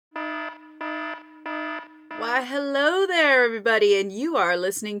Why, hello there, everybody, and you are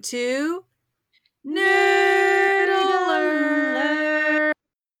listening to Nerd Nerd alert! Alert.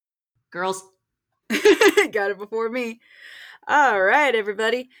 Girls. Got it before me. All right,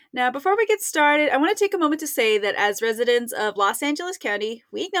 everybody. Now, before we get started, I want to take a moment to say that as residents of Los Angeles County,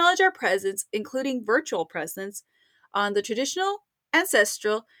 we acknowledge our presence, including virtual presence, on the traditional,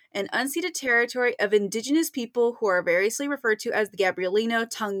 ancestral, and unceded territory of Indigenous people who are variously referred to as the Gabrielino,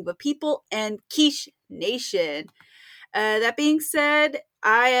 Tongva people, and Quiche Nation. That being said,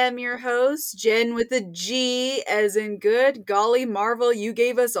 I am your host, Jen with a G, as in good. Golly, Marvel, you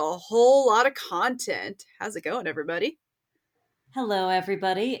gave us a whole lot of content. How's it going, everybody? Hello,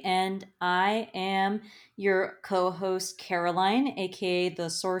 everybody, and I am your co-host Caroline, aka the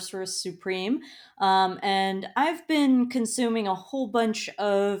Sorceress Supreme. And I've been consuming a whole bunch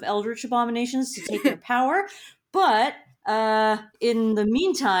of Eldritch Abominations to take their power, but in the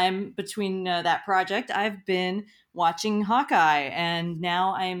meantime, between that project, I've been watching Hawkeye, and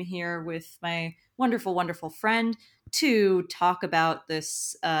now I am here with my wonderful, wonderful friend to talk about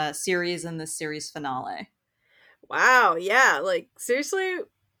this series and this series finale. Wow, yeah, like seriously,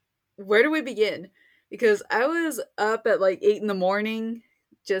 where do we begin? Because I was up at like 8 in the morning,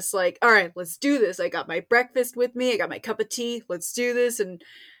 just like, all right, let's do this. I got my breakfast with me, I got my cup of tea, let's do this. And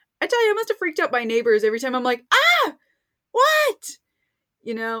I tell you, I must have freaked out my neighbors every time I'm like, ah, what?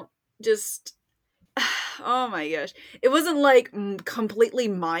 You know, just oh my gosh. It wasn't like completely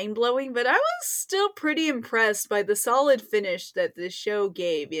mind blowing, but I was still pretty impressed by the solid finish that this show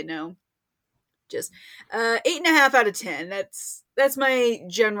gave. Just 8.5 out of 10. That's my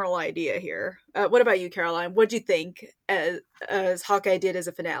general idea here. What about you, Caroline? What'd you think as Hawkeye did as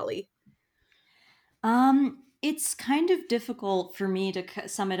a finale? It's kind of difficult for me to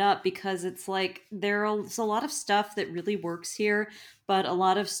sum it up because it's like there's a lot of stuff that really works here, but a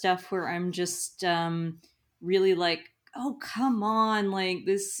lot of stuff where I'm just really like, oh come on, like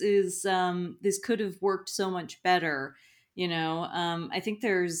this could have worked so much better, I think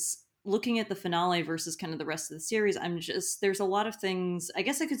there's looking at the finale versus kind of the rest of the series. There's a lot of things. I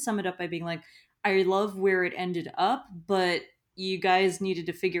guess I could sum it up by being like, I love where it ended up, but you guys needed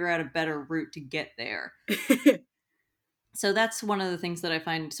to figure out a better route to get there. So that's one of the things that I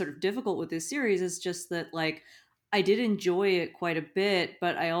find sort of difficult with this series is just that like I did enjoy it quite a bit,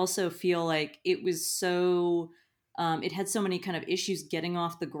 but I also feel like it was so it had so many kind of issues getting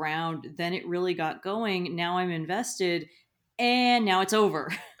off the ground. Then it really got going. Now I'm invested, and now it's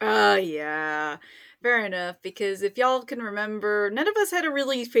over. Yeah. Fair enough, because if y'all can remember, none of us had a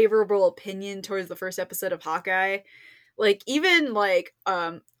really favorable opinion towards the first episode of Hawkeye. Like, even, like,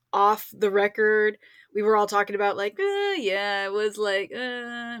 off the record, we were all talking about, like, yeah, it was like,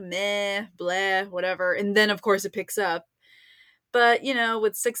 meh, blah, whatever. And then, of course, it picks up. But,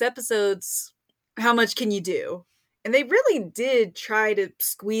 with 6 episodes, how much can you do? And they really did try to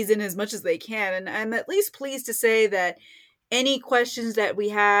squeeze in as much as they can. And I'm at least pleased to say that any questions that we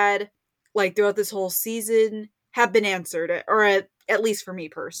had, like throughout this whole season, have been answered, or at least for me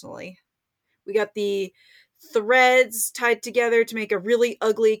personally. We got the threads tied together to make a really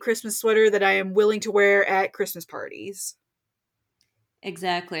ugly Christmas sweater that I am willing to wear at Christmas parties.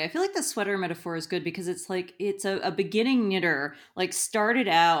 Exactly. I feel like the sweater metaphor is good because it's like it's a beginning knitter, like started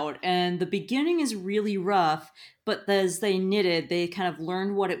out, and the beginning is really rough, but as they knitted, they kind of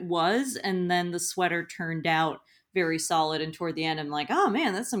learned what it was, and then the sweater turned out very solid. And toward the end, I'm like, oh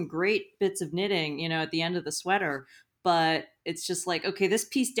man, that's some great bits of knitting, at the end of the sweater. But it's just like, okay, this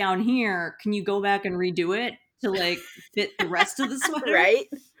piece down here, can you go back and redo it to like fit the rest of the sweater? Right?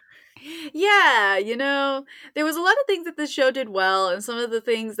 Yeah, there was a lot of things that this show did well, and some of the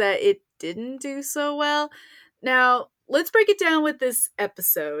things that it didn't do so well. Now, let's break it down with this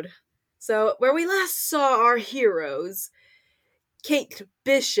episode. So, where we last saw our heroes, Kate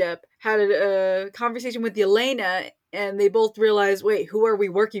Bishop had a conversation with Yelena, and they both realized, wait, who are we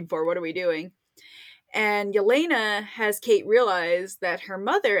working for? What are we doing? And Yelena has Kate realize that her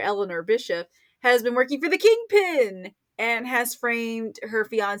mother, Eleanor Bishop, has been working for the Kingpin and has framed her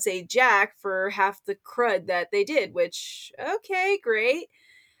fiance Jack for half the crud that they did, which, okay, great.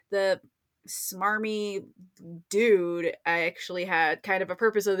 The smarmy dude actually had kind of a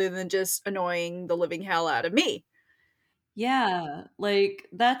purpose other than just annoying the living hell out of me. Yeah, like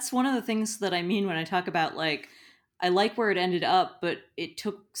that's one of the things that I mean when I talk about like I like where it ended up, but it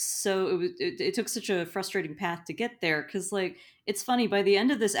took such a frustrating path to get there because like it's funny by the end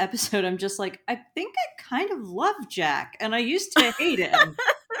of this episode I'm just like I think I kind of love Jack and I used to hate him.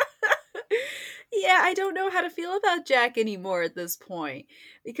 I don't know how to feel about Jack anymore at this point.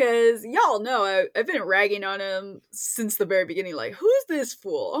 Because y'all know I've been ragging on him since the very beginning. Like, who's this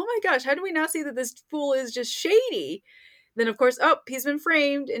fool? Oh my gosh, how do we not see that this fool is just shady? Then, of course, oh, he's been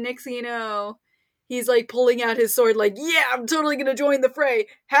framed. And next thing you know, he's like pulling out his sword, like, yeah, I'm totally going to join the fray.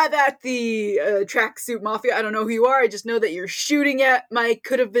 Have at the tracksuit mafia. I don't know who you are. I just know that you're shooting at my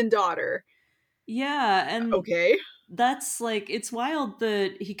could have been daughter. Yeah, and Okay. that's like it's wild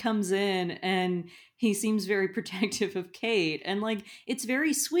that he comes in and he seems very protective of Kate, and like it's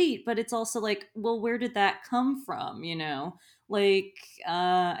very sweet, but it's also like, well, where did that come from, you know? Like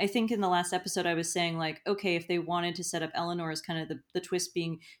I think in the last episode I was saying like, okay, if they wanted to set up Eleanor as kind of the twist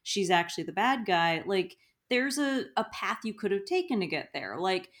being she's actually the bad guy, like there's a path you could have taken to get there.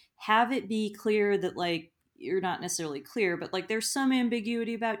 Like have it be clear that like you're not necessarily clear, but like there's some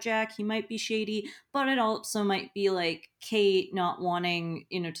ambiguity about Jack. He might be shady, but it also might be like Kate not wanting,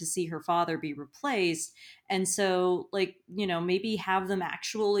 you know, to see her father be replaced. And so, like, you know, maybe have them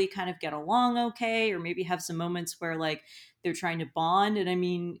actually kind of get along okay, or maybe have some moments where like they're trying to bond. And I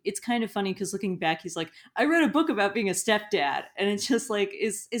mean, it's kind of funny because looking back, he's like, I read a book about being a stepdad. And it's just like,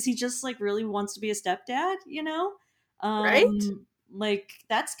 is he just like really wants to be a stepdad, you know? Right? Like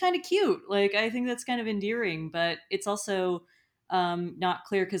that's kind of cute. Like I think that's kind of endearing, but it's also not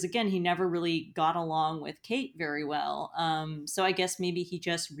clear because again he never really got along with Kate very well. So I guess maybe he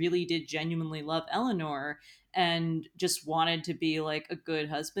just really did genuinely love Eleanor and just wanted to be like a good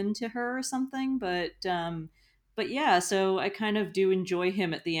husband to her or something. But yeah, so I kind of do enjoy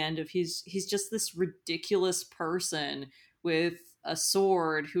him at the end of he's just this ridiculous person with a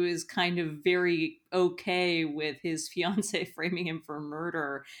sword who is kind of very okay with his fiance framing him for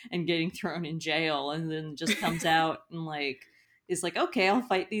murder and getting thrown in jail, and then just comes out and like is like, okay, I'll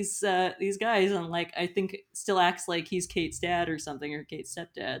fight these guys, and like I think still acts like he's Kate's dad or something, or Kate's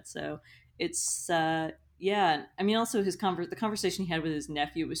stepdad. So it's yeah, I mean also the conversation he had with his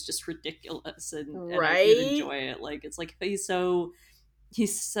nephew was just ridiculous, and I did Right? enjoy it. Like it's like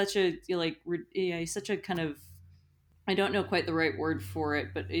he's such a yeah, he's such a kind of, I don't know quite the right word for it,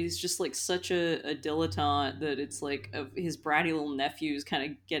 but he's just like such a dilettante that it's like his bratty little nephew's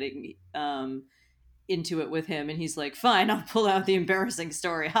kind of getting into it with him, and he's like, "Fine, I'll pull out the embarrassing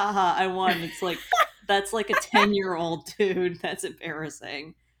story. Haha, I won." It's like that's like a 10-year-old dude. That's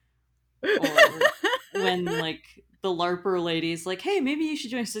embarrassing. Or when like the LARPer lady's like, "Hey, maybe you should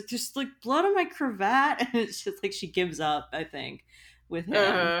join." She's like, "There's like blood on my cravat," and it's just like she gives up. I think with him,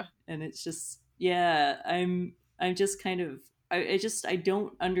 uh, and it's just yeah. I'm just kind of I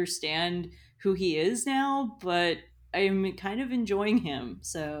don't understand who he is now, but I'm kind of enjoying him.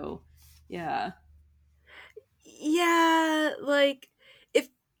 So yeah. yeah, like if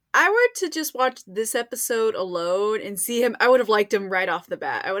I were to just watch this episode alone and see him, I would have liked him right off the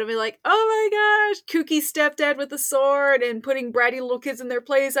bat. I would have been like, oh my gosh, kooky stepdad with a sword and putting bratty little kids in their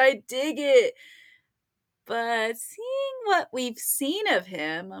place. I dig it. But seeing what we've seen of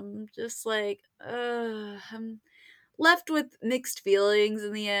him, I'm just like, I'm left with mixed feelings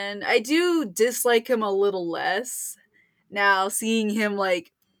in the end. I do dislike him a little less now, seeing him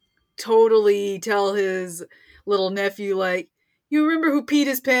like totally tell his little nephew, like, you remember who peed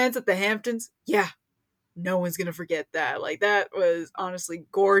his pants at the Hamptons? Yeah, no one's gonna forget that. Like, that was honestly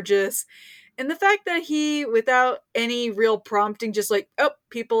gorgeous. And the fact that he, without any real prompting, just like, oh,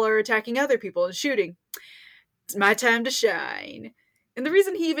 people are attacking other people and shooting. It's my time to shine. And the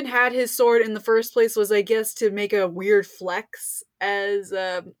reason he even had his sword in the first place was, I guess, to make a weird flex, as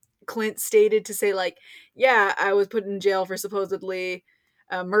Clint stated, to say, like, yeah, I was put in jail for supposedly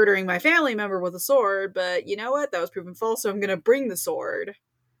murdering my family member with a sword, but you know what? That was proven false, so I'm gonna bring the sword.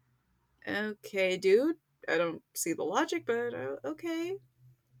 Okay, dude. I don't see the logic, but okay.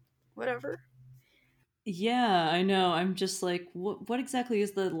 Whatever. Yeah, I know. I'm just like, what exactly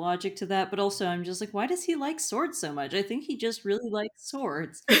is the logic to that? But also, I'm just like, why does he like swords so much? I think he just really likes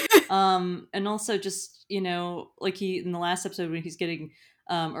swords. And also just, you know, like he in the last episode when he's getting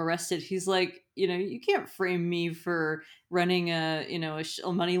arrested, he's like, you know, you can't frame me for running a, you know,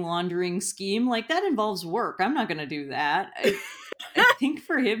 a money laundering scheme. Like that involves work. I'm not going to do that. I think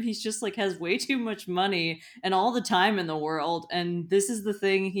for him, he's just like has way too much money and all the time in the world, and this is the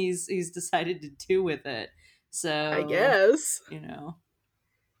thing he's decided to do with it. I So guess. you know,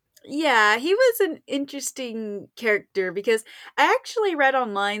 Yeah, he was an interesting character because I actually read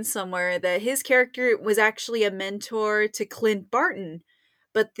online somewhere that his character was actually a mentor to Clint Barton.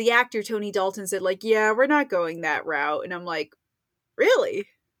 But the actor Tony Dalton said, like, yeah, we're not going that route. And I'm like, really?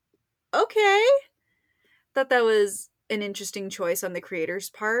 Okay. Thought that was an interesting choice on the creator's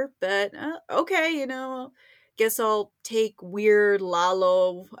part, but okay, guess I'll take weird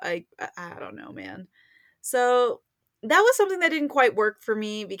Lalo. I don't know, man. So that was something that didn't quite work for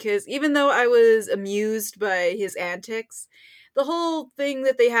me because even though I was amused by his antics, the whole thing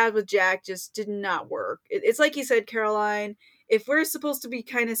that they had with Jack just did not work. It's like you said, Caroline. If we're supposed to be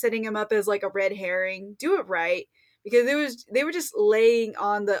kind of setting him up as like a red herring, do it right because they were just laying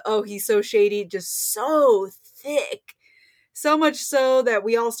on the oh he's so shady just so thick, so much so that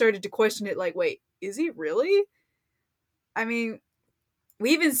we all started to question it. Like, wait, is he really? I mean,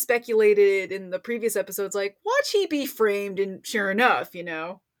 we even speculated in the previous episodes, like, watch he be framed? And sure enough,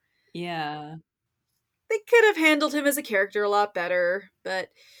 Yeah. they could have handled him as a character a lot better. But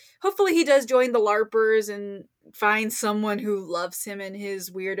hopefully he does join the LARPers and find someone who loves him and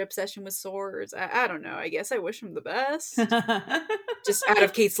his weird obsession with swords. I don't know. I guess I wish him the best. Just out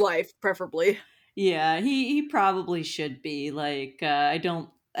of Kate's life, preferably. Yeah, he probably should be. Like, I don't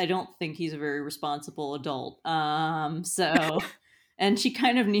think he's a very responsible adult. So, and she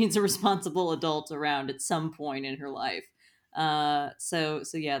kind of needs a responsible adult around at some point in her life. So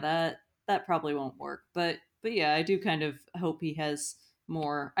yeah, that probably won't work. But yeah, I do kind of hope he has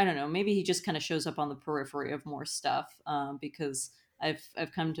more. I don't know. Maybe he just kind of shows up on the periphery of more stuff. Because I've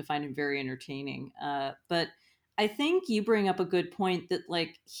come to find him very entertaining. But I think you bring up a good point that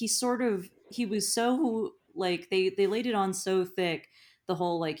like he was so like they laid it on so thick, the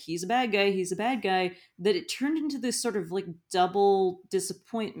whole like he's a bad guy, that it turned into this sort of like double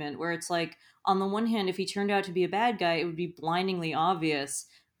disappointment where it's like on the one hand if he turned out to be a bad guy it would be blindingly obvious,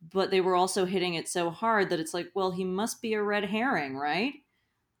 but they were also hitting it so hard that it's like, well, he must be a red herring, right?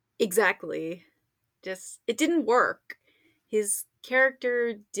 Exactly. Just, it didn't work. His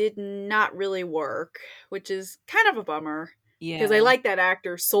character did not really work, which is kind of a bummer because I Yeah. like that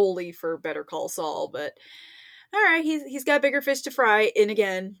actor solely for Better Call Saul, but all right, he's got bigger fish to fry in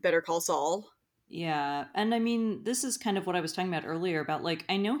again Better Call Saul. Yeah. And I mean, this is kind of what I was talking about earlier about like,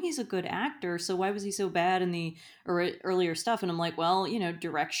 I know he's a good actor, so why was he so bad in the earlier stuff? And I'm like, well,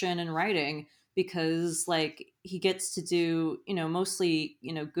 direction and writing, because like he gets to do, mostly,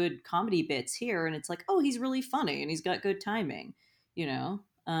 good comedy bits here. And it's like, oh, he's really funny and he's got good timing, you know?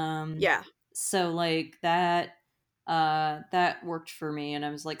 Yeah, So like that worked for me. And I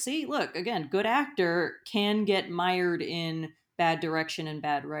was like, see, look, again, good actor can get mired in bad direction and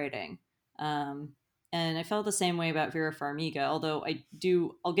bad writing. um, and I felt the same way about Vera Farmiga, although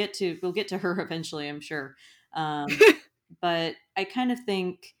we'll get to her eventually, I'm sure. um, but I kind of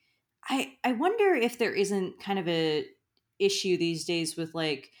think I wonder if there isn't kind of a issue these days with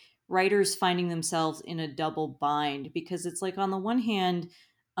like writers finding themselves in a double bind, because it's like on the one hand,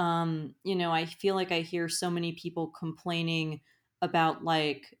 I feel like I hear so many people complaining about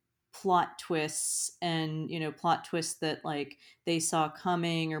like plot twists, and plot twists that like they saw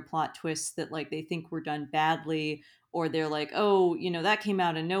coming, or plot twists that like they think were done badly, or they're like, oh, that came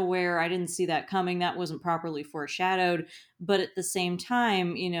out of nowhere, I didn't see that coming, that wasn't properly foreshadowed. But at the same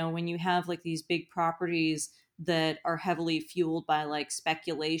time, when you have like these big properties that are heavily fueled by like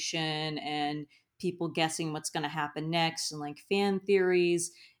speculation and people guessing what's going to happen next and like fan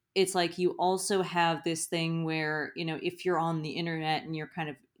theories, it's like you also have this thing where, if you're on the internet and you're kind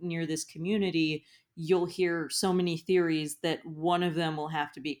of near this community, you'll hear so many theories that one of them will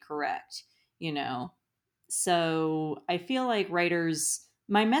have to be correct, you know? So I feel like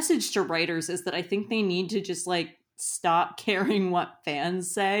my message to writers is that I think they need to just like stop caring what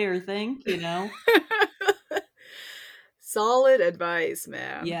fans say or think, solid advice,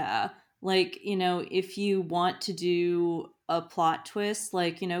 man. Yeah. Like, if you want to do a plot twist,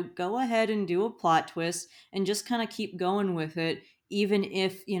 like, go ahead and do a plot twist and just kind of keep going with it, even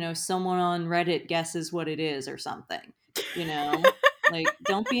if, someone on Reddit guesses what it is or something, you know? Like,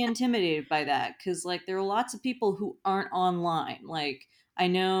 don't be intimidated by that, because, like, there are lots of people who aren't online. Like, I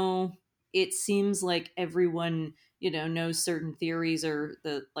know it seems like everyone, knows certain theories or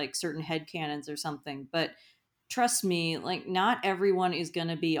the, like, certain headcanons or something, but trust me, like not everyone is going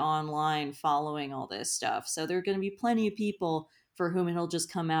to be online following all this stuff. So there are going to be plenty of people for whom it'll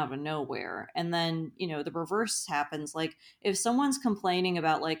just come out of nowhere. And then, the reverse happens. Like if someone's complaining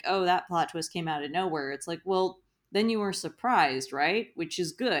about like, oh, that plot twist came out of nowhere, it's like, well, then you were surprised, right? Which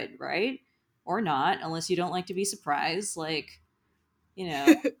is good, right? Or not, unless you don't like to be surprised. Like, you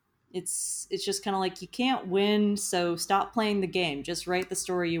know, it's just kind of like you can't win, so stop playing the game. Just write the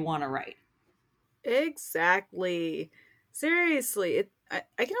story you want to write. Exactly. Seriously,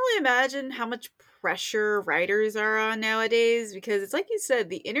 I can only imagine how much pressure writers are on nowadays because it's like you said,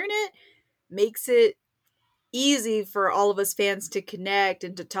 the internet makes it easy for all of us fans to connect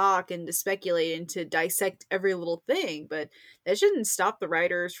and to talk and to speculate and to dissect every little thing, but that shouldn't stop the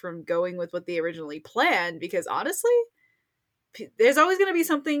writers from going with what they originally planned, because honestly, there's always going to be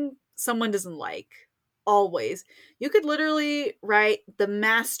something someone doesn't like. Always. You could literally write the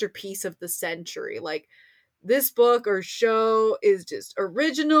masterpiece of the century. Like, this book or show is just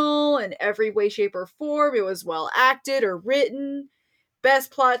original in every way, shape, or form. It was well acted or written.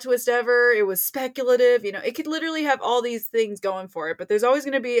 Best plot twist ever. It was speculative. You know, it could literally have all these things going for it, but there's always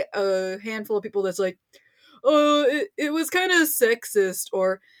going to be a handful of people that's like, oh, it was kind of sexist,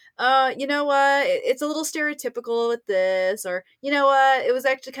 or you know what, it's a little stereotypical with this, or you know what, it was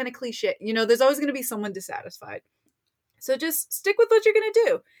actually kind of cliche. You know, there's always going to be someone dissatisfied. So just stick with what you're going to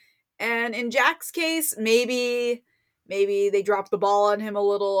do. And in Jack's case, maybe they dropped the ball on him a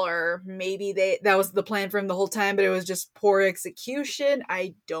little, or maybe that was the plan for him the whole time, but it was just poor execution.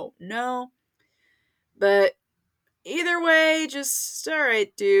 I don't know. But either way, just all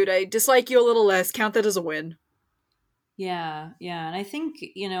right, dude. I dislike you a little less. Count that as a win. Yeah, yeah, and I think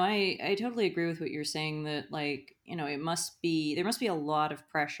I totally agree with what you're saying, that like it must be there must be a lot of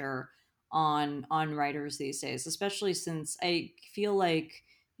pressure on writers these days, especially since I feel like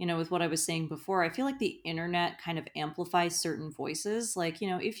with what I was saying before, I feel like the internet kind of amplifies certain voices. Like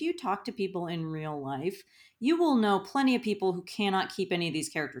if you talk to people in real life, you will know plenty of people who cannot keep any of these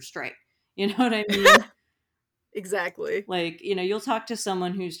characters straight. You know what I mean? Exactly. Like, you'll talk to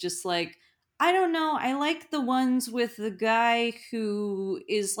someone who's just like, I don't know, I like the ones with the guy who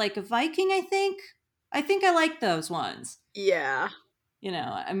is like a Viking, I think. I think I like those ones. Yeah.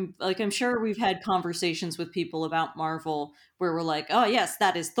 I'm sure we've had conversations with people about Marvel where we're like, oh yes,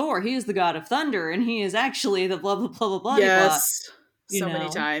 that is Thor. He is the god of thunder, and he is actually the blah blah blah blah blah blah. Yes. You So many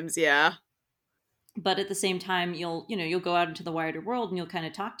know, times, yeah. but at the same time, you'll go out into the wider world and you'll kind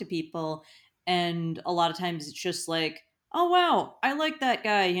of talk to people, and a lot of times it's just like, oh wow, I like that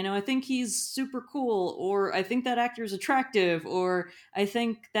guy, I think he's super cool, or I think that actor is attractive, or I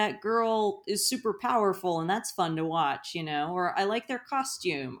think that girl is super powerful and that's fun to watch, or I like their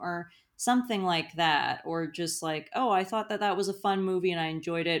costume, or something like that, or just like, oh, I thought that was a fun movie and I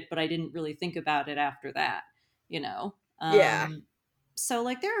enjoyed it, but I didn't really think about it after that you know Yeah. so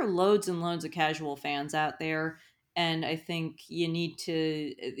like there are loads and loads of casual fans out there, and I think you need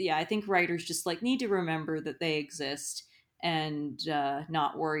to, yeah, I think writers just like need to remember that they exist, and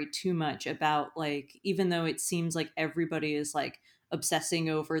not worry too much about, like, even though it seems like everybody is like obsessing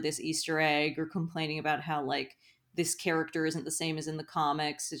over this Easter egg or complaining about how like this character isn't the same as in the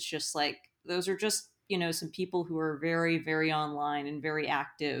comics. It's just like those are just some people who are very very online and very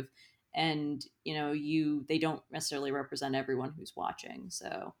active, and they don't necessarily represent everyone who's watching.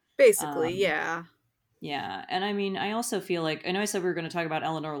 So Basically, um yeah. yeah, and I mean, I also feel like, I know I said we were going to talk about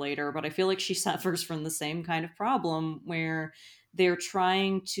Eleanor later, but I feel like she suffers from the same kind of problem where they're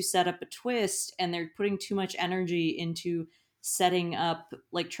trying to set up a twist and they're putting too much energy into setting up,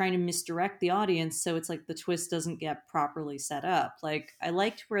 like trying to misdirect the audience, so it's like the twist doesn't get properly set up. Like I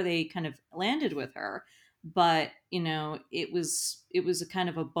liked where they kind of landed with her, but it was a kind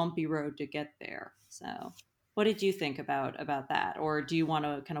of a bumpy road to get there. So what did you think about that, or do you want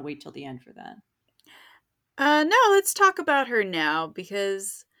to kind of wait till the end for that? No, let's talk about her now,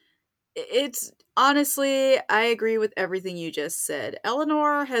 because it's honestly, I agree with everything you just said.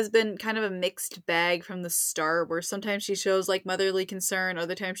 Eleanor has been kind of a mixed bag from the start, where sometimes she shows like motherly concern,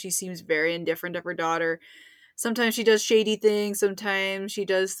 other times she seems very indifferent of her daughter. Sometimes she does shady things, sometimes she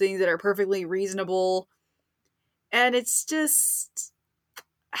does things that are perfectly reasonable. And it's just,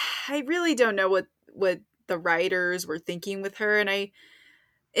 I really don't know what the writers were thinking with her, and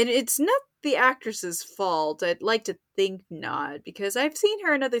it's not the actress's fault. I'd like to think not, because I've seen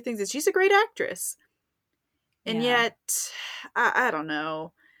her in other things and she's a great actress. And Yeah. yet, I don't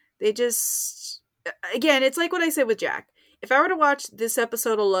know. They just, again, it's like what I said with Jack. If I were to watch this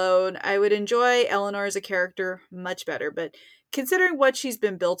episode alone, I would enjoy Eleanor as a character much better. But considering what she's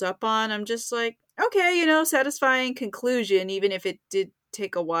been built up on, I'm just like, okay, satisfying conclusion, even if it did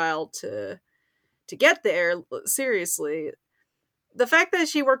take a while to get there. Seriously, the fact that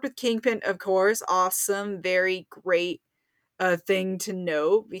she worked with Kingpin, of course, awesome, very great thing to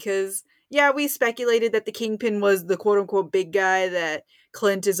note, because yeah, we speculated that the Kingpin was the quote unquote big guy that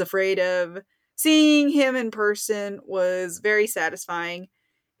Clint is afraid of. Seeing him in person was very satisfying,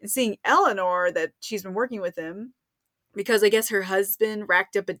 and seeing Eleanor, that she's been working with him because I guess her husband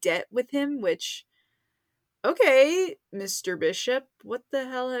racked up a debt with him, which, okay, Mr. Bishop, what the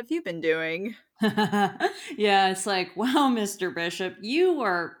hell have you been doing? Yeah, it's like, wow, Mr. Bishop, you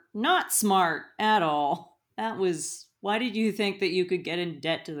are not smart at all. Why did you think that you could get in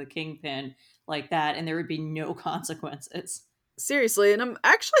debt to the Kingpin? like that, and there would be no consequences. Seriously, and I'm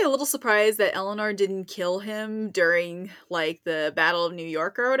actually a little surprised that Eleanor didn't kill him during like the Battle of New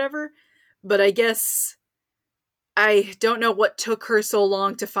York or whatever. But I guess I don't know what took her so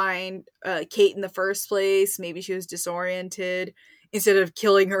long to find Kate in the first place. Maybe she was disoriented instead of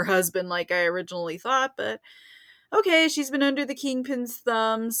killing her husband like I originally thought. But okay, she's been under the Kingpin's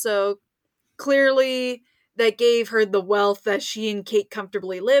thumb, so clearly that gave her the wealth that she and Kate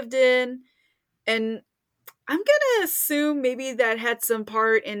comfortably lived in. And I'm gonna assume maybe that had some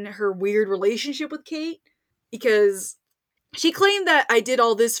part in her weird relationship with Kate, because she claimed that I did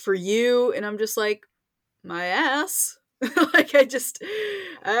all this for you, and I'm just like, my ass. Like,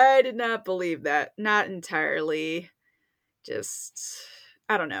 I did not believe that. Not entirely. Just,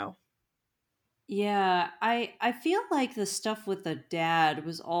 I don't know. Yeah, I feel like the stuff with the dad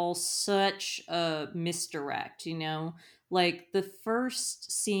was all such a misdirect, you know? Like the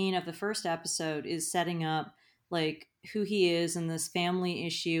first scene of the first episode is setting up like who he is and this family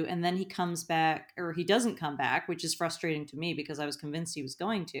issue, and then he comes back, or he doesn't come back, which is frustrating to me because I was convinced he was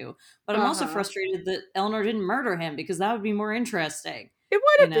going to. But I'm Uh also huh. frustrated that Eleanor didn't murder him because that would be more interesting, It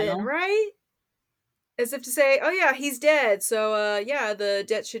would you have been, know? right? As if to say, oh yeah, he's dead, so yeah, the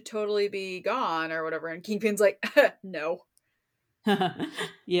debt should totally be gone or whatever. And Kingpin's like, no.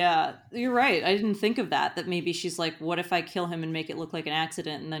 Yeah, you're right. I didn't think of that. That maybe she's like, what if I kill him and make it look like an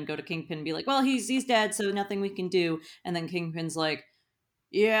accident and then go to Kingpin and be like, well, he's dead, so nothing we can do. And then Kingpin's like,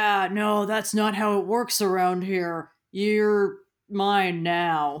 yeah, no, that's not how it works around here. You're mine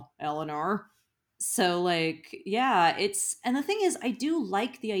now, Eleanor. So like, yeah, it's and the thing is I do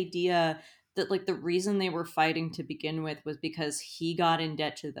like the idea that like the reason they were fighting to begin with was because he got in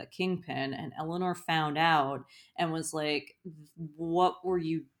debt to the Kingpin and Eleanor found out and was like, what were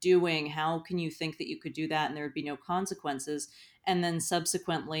you doing? How can you think that you could do that and there would be no consequences? And then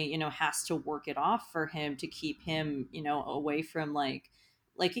subsequently, you know, has to work it off for him to keep him, you know, away from like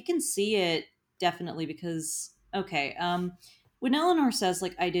you can see it definitely because okay, when Eleanor says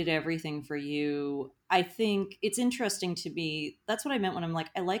like I did everything for you, I think it's interesting to me. That's what I meant when I'm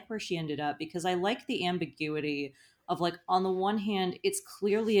like I like where she ended up because I like the ambiguity of like on the one hand it's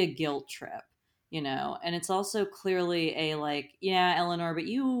clearly a guilt trip, you know, and it's also clearly a like yeah Eleanor, but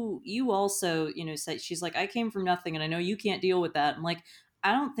you also, you know, say she's like I came from nothing and I know you can't deal with that. I'm like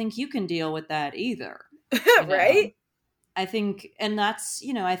I don't think you can deal with that either, you know. Right? I think, and that's,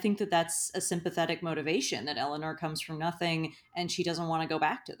 you know, I think that that's a sympathetic motivation that Eleanor comes from nothing and she doesn't want to go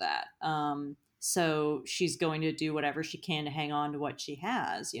back to that. So she's going to do whatever she can to hang on to what she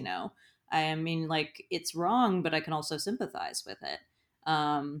has, you know. I mean, like, it's wrong, but I can also sympathize with it.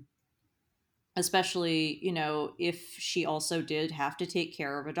 Um, Especially, you know, if she also did have to take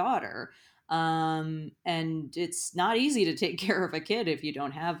care of a daughter. And it's not easy to take care of a kid if you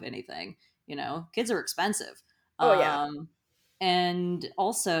don't have anything, you know, kids are expensive. Oh yeah. Um, and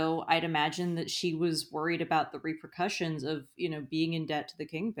also, I'd imagine that she was worried about the repercussions of, you know, being in debt to the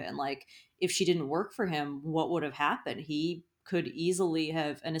Kingpin. Like, if she didn't work for him, what would have happened? He could easily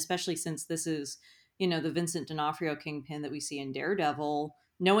have, and especially since this is, you know, the Vincent D'Onofrio Kingpin that we see in Daredevil,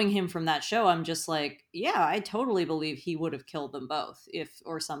 knowing him from that show, I'm just like, yeah, I totally believe he would have killed them both if,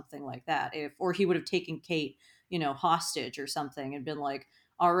 or something like that. If, or he would have taken Kate, you know, hostage or something and been like,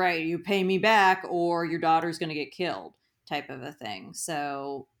 all right, you pay me back or your daughter's going to get killed type of a thing.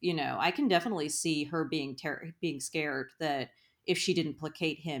 So, you know, I can definitely see her being scared that if she didn't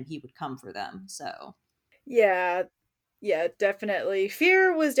placate him, he would come for them. So, Yeah, yeah, definitely.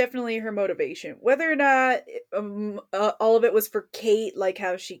 Fear was definitely her motivation. Whether or not all of it was for Kate, like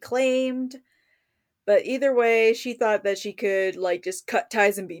how she claimed, but either way, she thought that she could like just cut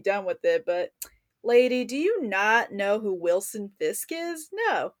ties and be done with it. But lady, do you not know who Wilson Fisk is?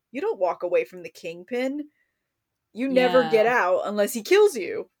 No, you don't walk away from the Kingpin. You never yeah. get out unless he kills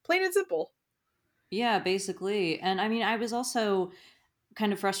you. Plain and simple. Yeah, basically. And I mean, I was also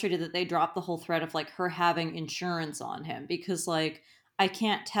kind of frustrated that they dropped the whole thread of like her having insurance on him because like I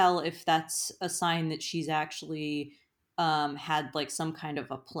can't tell if that's a sign that she's actually had like some kind of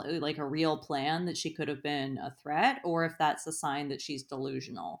like a real plan that she could have been a threat or if that's a sign that she's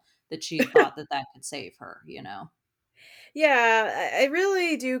delusional that she thought that that could save her, you know. Yeah, I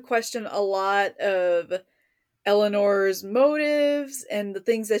really do question a lot of Eleanor's motives and the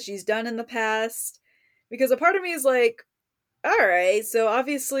things that she's done in the past. Because a part of me is like, all right, so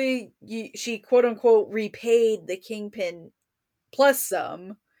obviously she quote unquote repaid the Kingpin plus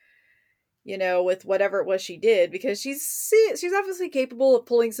some, you know, with whatever it was she did, because she's obviously capable of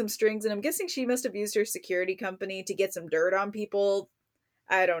pulling some strings, and I'm guessing she must have used her security company to get some dirt on people.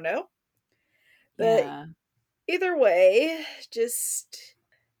 I don't know. But Yeah. either way, just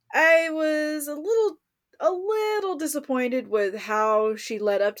I was a little disappointed with how she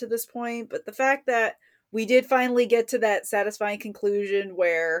led up to this point, but the fact that we did finally get to that satisfying conclusion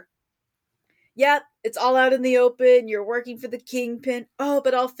where, yep, it's all out in the open, you're working for the kingpin. Oh,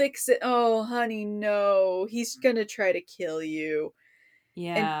 but I'll fix it. Oh, honey, no. He's gonna try to kill you.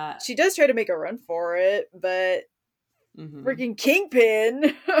 And Yeah. she does try to make a run for it, but Hmm. freaking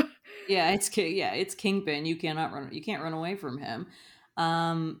kingpin. Yeah, it's Kingpin. You can't run away from him.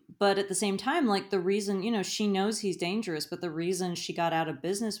 But at the same time, like the reason, she knows he's dangerous, but the reason she got out of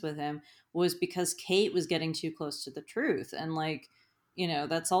business with him was because Kate was getting too close to the truth. And like,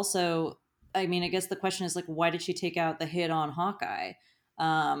 that's also, I mean, I guess the question is like, why did she take out the hit on Hawkeye?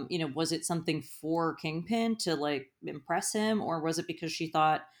 Was it something for Kingpin to like impress him, or was it because she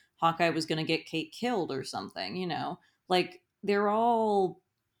thought Hawkeye was going to get Kate killed or something? Like they're all,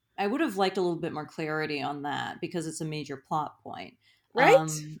 I would have liked a little bit more clarity on that because it's a major plot point. Right?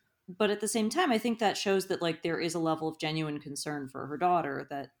 But at the same time, I think that shows that like there is a level of genuine concern for her daughter,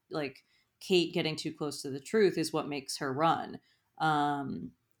 that like Kate getting too close to the truth is what makes her run.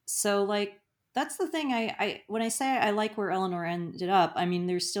 So like that's the thing. I when I say I like where Eleanor ended up, I mean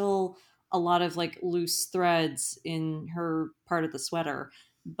there's still a lot of like loose threads in her part of the sweater,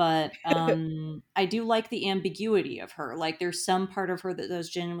 but I do like the ambiguity of her. Like there's some part of her that does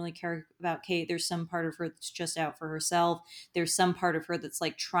genuinely care about Kate, there's some part of her that's just out for herself, there's some part of her that's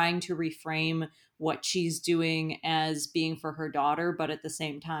like trying to reframe what she's doing as being for her daughter, but at the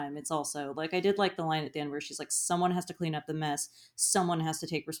same time it's also like, I did like the line at the end where she's like, someone has to clean up the mess, someone has to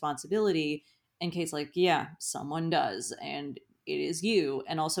take responsibility. And Kate's like, yeah, someone does, and it is you,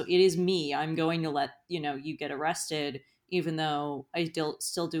 and also it is me. I'm going to let you get arrested, even though I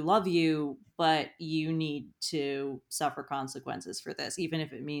still do love you, but you need to suffer consequences for this, even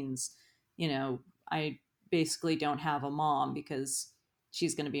if it means, I basically don't have a mom because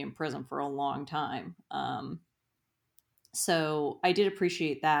she's going to be in prison for a long time. So I did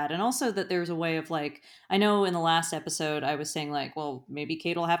appreciate that. And also that there's a way of like, I know in the last episode I was saying like, well, maybe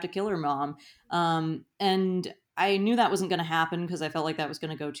Kate will have to kill her mom. And I knew that wasn't going to happen because I felt like that was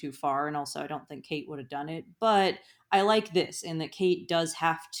going to go too far. And also I don't think Kate would have done it. But I like this in that Kate does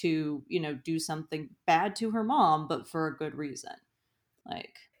have to, do something bad to her mom, but for a good reason.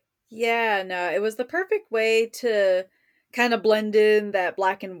 Like, Yeah, no, it was the perfect way to kind of blend in that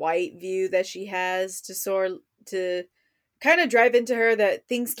black and white view that she has to kind of drive into her that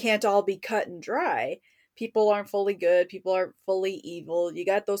things can't all be cut and dry. People aren't fully good, people aren't fully evil. You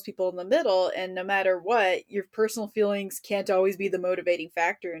got those people in the middle, and no matter what, your personal feelings can't always be the motivating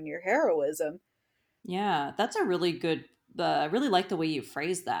factor in your heroism. yeah, that's a really good. I really like the way you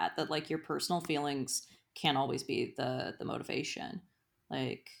phrase that. That like your personal feelings can't always be the motivation.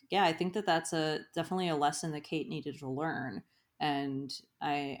 Like, yeah, I think that that's a definitely a lesson that Kate needed to learn, and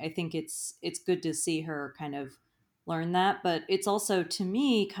I think it's good to see her kind of learn that. But it's also to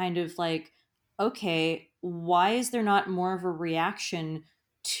me kind of like, okay, why is there not more of a reaction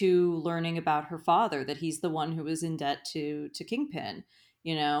to learning about her father, that he's the one who was in debt to Kingpin?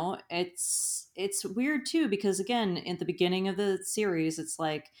 It's weird too because again at the beginning of the series it's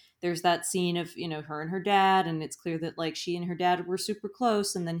like there's that scene of her and her dad, and it's clear that like she and her dad were super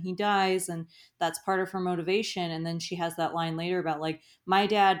close, and then he dies, and that's part of her motivation. And then she has that line later about like, my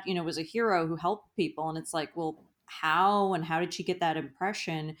dad was a hero who helped people, and it's like, well, how did she get that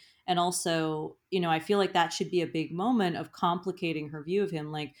impression? And also I feel like that should be a big moment of complicating her view of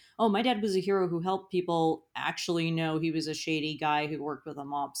him, like, oh, my dad was a hero who helped people, actually no, he was a shady guy who worked with a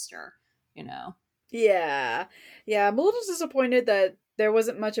mobster, you know? Yeah. Yeah, I'm a little disappointed that there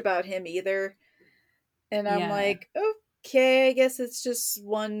wasn't much about him either. And I'm Yeah. like, okay, I guess it's just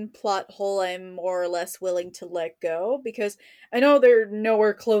one plot hole I'm more or less willing to let go because I know they're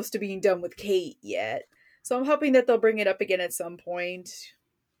nowhere close to being done with Kate yet. So I'm hoping that they'll bring it up again at some point.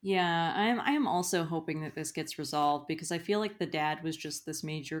 Yeah, I am also hoping that this gets resolved because I feel like the dad was just this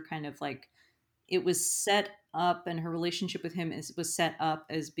major kind of like, it was set up, and her relationship with him was set up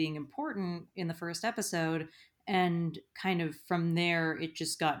as being important in the first episode, and kind of from there it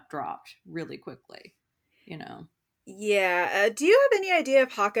just got dropped really quickly, you know. Yeah, do you have any idea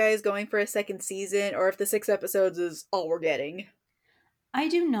if Hawkeye is going for a second season or if the 6 episodes is all we're getting? I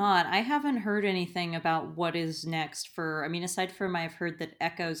do not. I haven't heard anything about what is next for. I mean, aside from I've heard that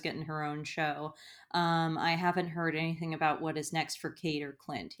Echo's getting her own show, I haven't heard anything about what is next for Kate or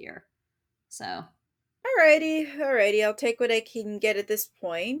Clint here. So, Alrighty, I'll take what I can get at this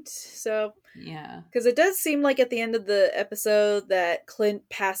point. So, yeah. because it does seem like at the end of the episode that Clint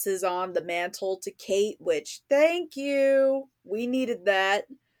passes on the mantle to Kate, which, thank you. We needed that.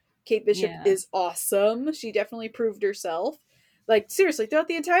 Kate Bishop Yeah. is awesome. She definitely proved herself. Like, seriously, throughout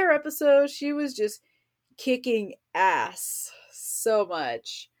the entire episode, she was just kicking ass so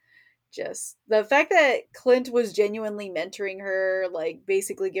much. Just the fact that Clint was genuinely mentoring her, like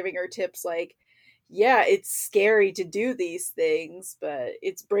basically giving her tips like, yeah, it's scary to do these things, but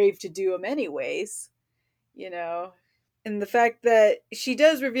it's brave to do them anyways, you know? And the fact that she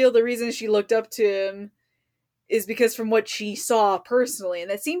does reveal the reason she looked up to him is because from what she saw personally, and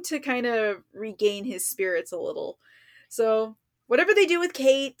that seemed to kind of regain his spirits a little. So, whatever they do with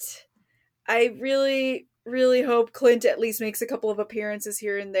Kate, I really, really hope Clint at least makes a couple of appearances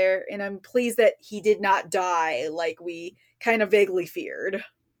here and there, and I'm pleased that he did not die like we kind of vaguely feared.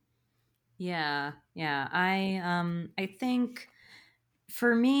 Yeah, yeah. I think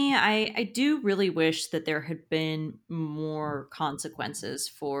for me, I do really wish that there had been more consequences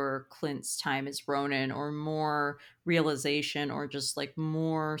for Clint's time as Ronin, or more realization, or just like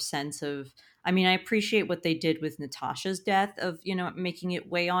more sense of. I mean, I appreciate what they did with Natasha's death, of, making it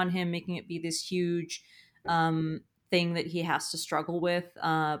weigh on him, making it be this huge um, thing that he has to struggle with.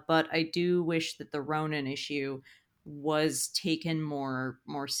 But I do wish that the Ronin issue was taken more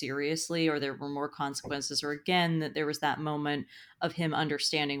seriously, or there were more consequences, or again that there was that moment of him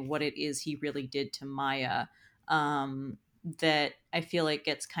understanding what it is he really did to Maya, that I feel like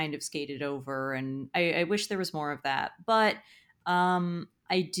gets kind of skated over. And I wish there was more of that. But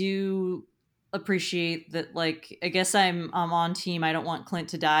I do appreciate that, like, I guess I'm on team I don't want Clint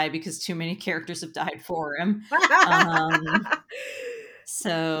to die, because too many characters have died for him. Um,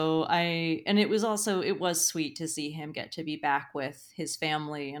 so and it was also, it was sweet to see him get to be back with his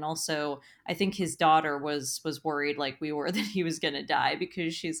family. And also I think his daughter was worried, like we were, that he was going to die,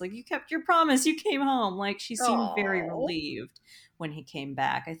 because she's like, you kept your promise, you came home. Like, she seemed very Oh. relieved when he came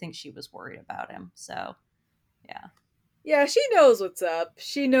back. I think she was worried about him. So yeah. Yeah, she knows what's up.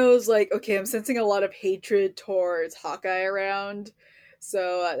 She knows, like, okay, I'm sensing a lot of hatred towards Hawkeye around.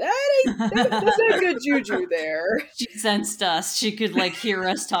 So that's not good juju there. She sensed us. She could like hear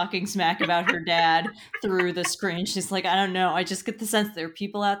us talking smack about her dad through the screen. She's like, I don't know. I just get the sense there are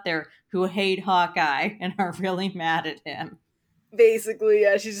people out there who hate Hawkeye and are really mad at him. Basically,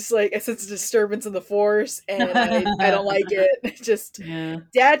 yeah, she's just like, I sense a disturbance in the force, and I don't like it. Just, Yeah.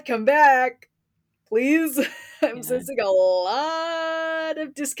 Dad, come back, please. I'm Yeah. sensing a lot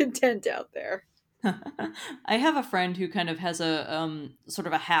of discontent out there. I have a friend who kind of has a sort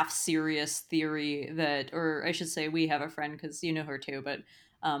of a half serious theory that, or I should say, we have a friend, because you know her too, but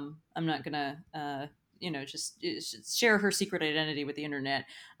I'm not gonna just share her secret identity with the internet.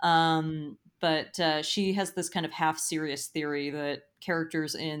 But she has this kind of half serious theory that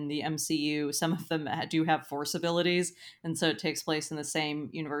characters in the MCU, some of them do have force abilities, and so it takes place in the same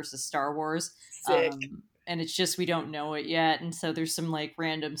universe as Star Wars. Sick. And it's just, we don't know it yet, and so there's some like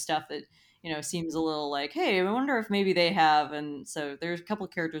random stuff that seems a little like, hey, I wonder if maybe they have. And so there's a couple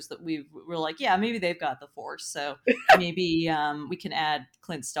of characters that we're like, yeah, maybe they've got the force. So maybe we can add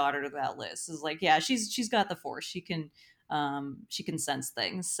Clint's daughter to that list. It's like, yeah, she's got the force. She can sense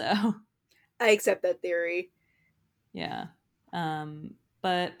things. So I accept that theory. yeah.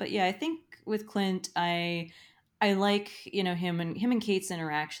 But yeah, I think with Clint, I like, him and Kate's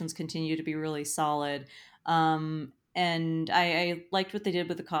interactions continue to be really solid. And I liked what they did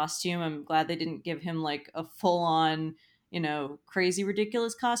with the costume. I'm glad they didn't give him like a full on, crazy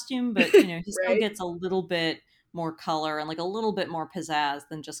ridiculous costume, but he still Right? gets a little bit more color and like a little bit more pizzazz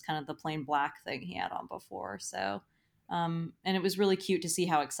than just kind of the plain black thing he had on before. So and it was really cute to see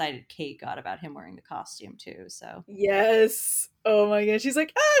how excited Kate got about him wearing the costume too. So Yes. Oh my god. She's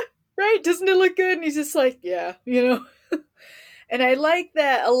like, right, doesn't it look good? And he's just like, yeah, And I like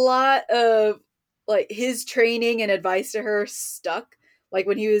that a lot of like his training and advice to her stuck. Like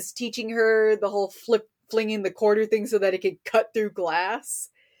when he was teaching her the whole flinging the quarter thing so that it could cut through glass,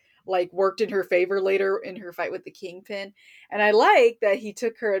 like worked in her favor later in her fight with the Kingpin. And I like that he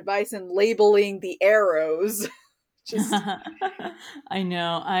took her advice in labeling the arrows. Just I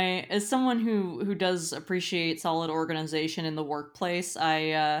know. As someone who does appreciate solid organization in the workplace,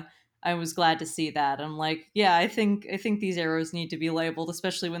 I was glad to see that. I'm like, yeah, I think these arrows need to be labeled,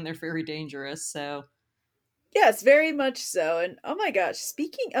 especially when they're very dangerous. So yes, very much so. And oh my gosh,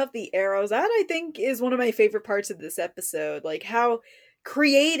 speaking of the arrows, that I think is one of my favorite parts of this episode. Like how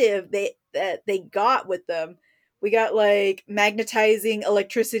creative they got with them. We got like magnetizing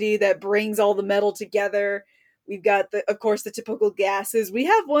electricity that brings all the metal together. We've got the of course the typical gases. We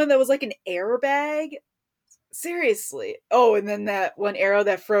have one that was like an airbag. Seriously. Oh, and then that one arrow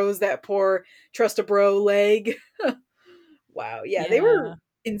that froze that poor Trust a Bro leg. Wow. Yeah, they were yeah.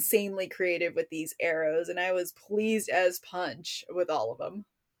 insanely creative with these arrows, and I was pleased as punch with all of them.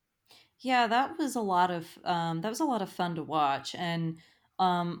 Yeah, that was a lot of fun to watch. And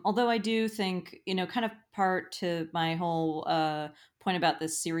although I do think, kind of part to my whole point about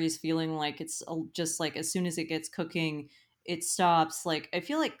this series feeling like it's just like as soon as it gets cooking, it stops. Like I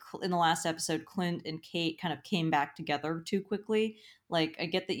feel like in the last episode, Clint and Kate kind of came back together too quickly. Like I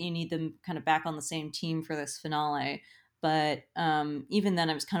get that you need them kind of back on the same team for this finale, but even then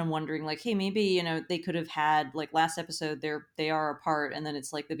I was kind of wondering like, hey, maybe they could have had like last episode they are apart, and then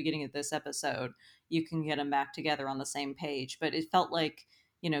it's like the beginning of this episode you can get them back together on the same page. But it felt like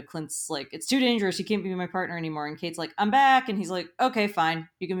Clint's like, it's too dangerous, you can't be my partner anymore, and Kate's like, I'm back, and he's like, okay, fine,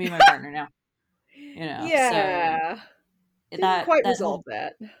 you can be my partner now. So Yeah. Didn't that quite that resolve whole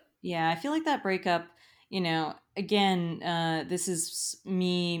that. yeah, I feel like that breakup, again, this is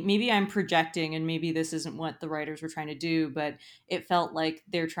me. Maybe I'm projecting, and maybe this isn't what the writers were trying to do, but it felt like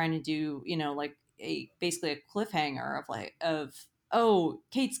they're trying to do, like basically a cliffhanger of oh,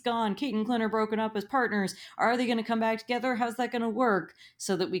 Kate's gone. Kate and Clint are broken up as partners. Are they going to come back together? How's that going to work?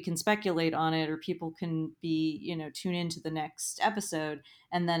 So that we can speculate on it, or people can be, tune into the next episode.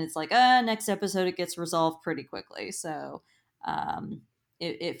 And then it's like, next episode, it gets resolved pretty quickly. So, um,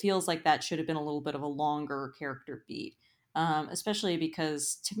 it feels like that should have been a little bit of a longer character beat. Especially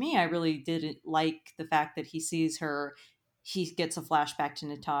because to me, I really didn't like the fact that he sees her, he gets a flashback to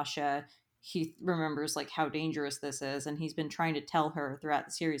Natasha, he remembers like how dangerous this is, and he's been trying to tell her throughout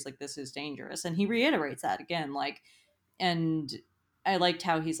the series like this is dangerous, and he reiterates that again, like, and I liked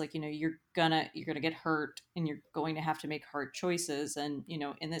how he's like, you're gonna get hurt, and you're going to have to make hard choices, and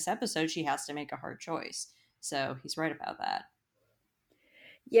in this episode she has to make a hard choice, so he's right about that.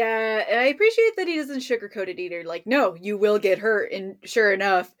 Yeah, and I appreciate that he doesn't sugarcoat it either. Like, no, you will get hurt. And sure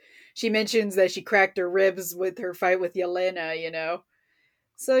enough, she mentions that she cracked her ribs with her fight with Yelena.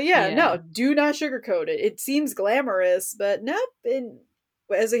 So yeah, Yeah. no, do not sugarcoat it. It seems glamorous, but nope. And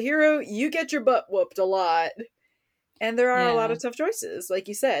as a hero, you get your butt whooped a lot. And there are a lot Yeah. of tough choices, like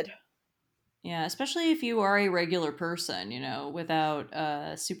you said. Yeah, especially if you are a regular person, without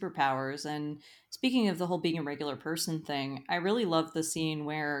superpowers. And speaking of the whole being a regular person thing, I really love the scene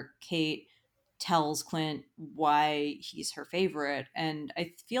where Kate tells Clint why he's her favorite. And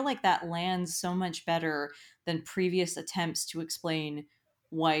I feel like that lands so much better than previous attempts to explain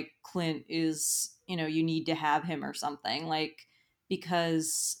why Clint is, you need to have him or something. Like,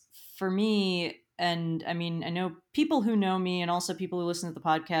 because for me, and I mean, I know people who know me and also people who listen to the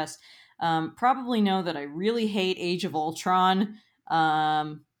podcast probably know that I really hate Age of Ultron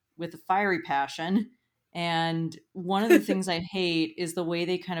with a fiery passion. And one of the things I hate is the way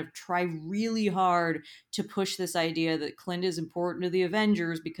they kind of try really hard to push this idea that Clint is important to the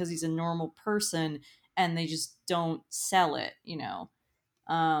Avengers because he's a normal person, and they just don't sell it.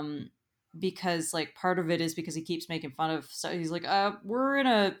 um because like part of it is because he keeps making fun of, so he's like, we're in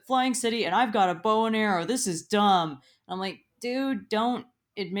a flying city and I've got a bow and arrow, this is dumb. And I'm like, dude, don't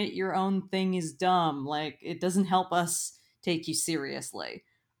admit your own thing is dumb. Like, it doesn't help us take you seriously.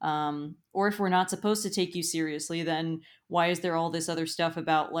 Or if we're not supposed to take you seriously, then why is there all this other stuff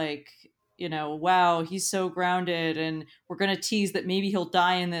about like, wow, he's so grounded, and we're gonna tease that maybe he'll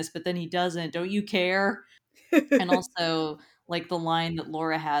die in this, but then he doesn't, don't you care? And also like the line that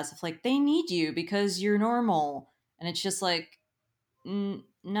Laura has of like, they need you because you're normal, and it's just like,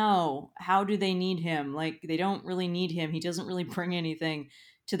 no, how do they need him? Like, they don't really need him. He doesn't really bring anything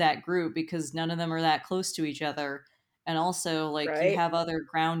to that group because none of them are that close to each other. And also, like, you Right? have other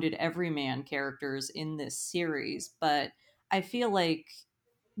grounded everyman characters in this series, but I feel like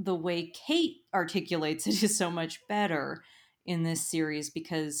the way Kate articulates it is so much better in this series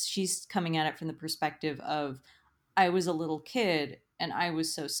because she's coming at it from the perspective of, I was a little kid and I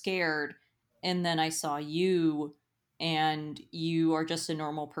was so scared. And then I saw you, and you are just a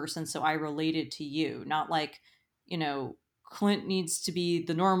normal person. So I related to you. Not like, Clint needs to be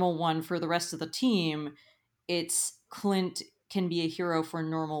the normal one for the rest of the team. It's Clint can be a hero for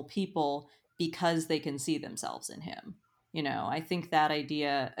normal people because they can see themselves in him. I think that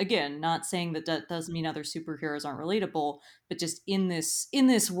idea, again, not saying that that doesn't mean other superheroes aren't relatable, but just in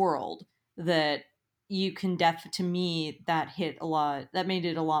this world that you can to me, that hit a lot, that made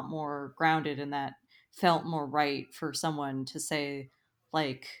it a lot more grounded, and that felt more right for someone to say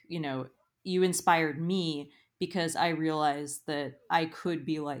like, you inspired me because I realized that I could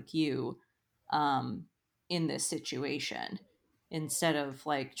be like you, um, in this situation, instead of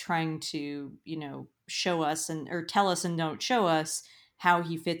like trying to, show us and or tell us and don't show us how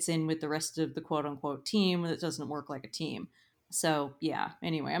he fits in with the rest of the quote unquote team that doesn't work like a team. So yeah,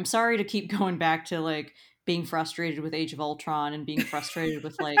 anyway, I'm sorry to keep going back to like being frustrated with Age of Ultron and being frustrated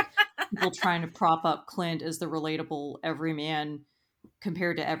with like people trying to prop up Clint as the relatable everyman,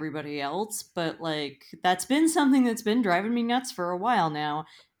 compared to everybody else, but like that's been something that's been driving me nuts for a while now.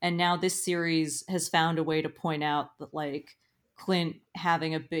 And now this series has found a way to point out that like Clint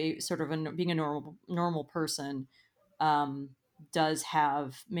having sort of being a normal person um, does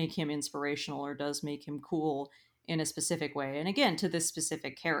have make him inspirational or does make him cool in a specific way. And again, to this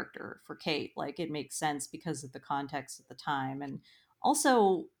specific character for Kate, like it makes sense because of the context at the time. And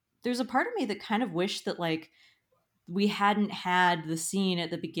also, there's a part of me that kind of wished that like we hadn't had the scene at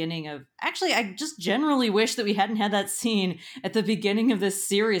the beginning of actually I just generally wish that we hadn't had that scene at the beginning of this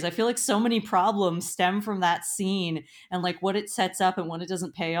series. I feel like so many problems stem from that scene and like what it sets up and when it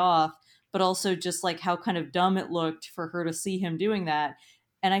doesn't pay off, but also just like how kind of dumb it looked for her to see him doing that.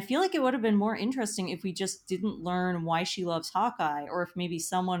 And I feel like it would have been more interesting if we just didn't learn why she loves Hawkeye, or if maybe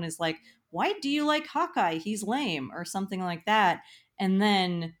someone is like, why do you like Hawkeye, he's lame, or something like that. And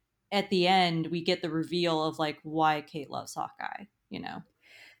then at the end we get the reveal of like why Kate loves Hawkeye, you know.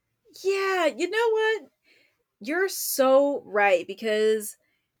 Yeah, you know what? You're so right because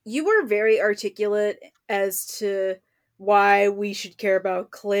you were very articulate as to why we should care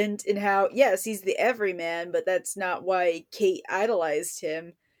about Clint and how, yes, he's the everyman, but that's not why Kate idolized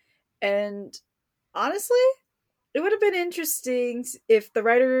him. And honestly, it would have been interesting if the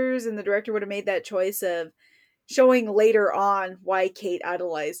writers and the director would have made that choice of showing later on why Kate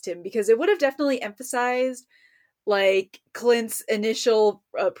idolized him because it would have definitely emphasized like Clint's initial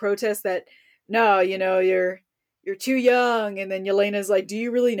protest that no, you're too young, and then Yelena's like, do you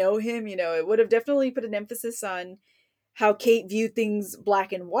really know him? It would have definitely put an emphasis on how Kate viewed things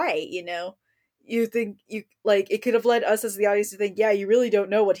black and white. You think you like it could have led us as the audience to think, yeah, you really don't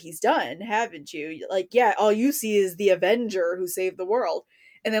know what he's done, haven't you? Like, yeah, all you see is the Avenger who saved the world,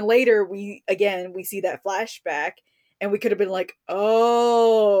 and then later we see that flashback, and we could have been like,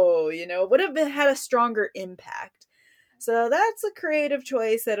 oh, it would have had a stronger impact. So that's a creative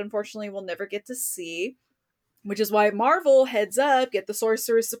choice that unfortunately we'll never get to see. Which is why Marvel, heads up, get the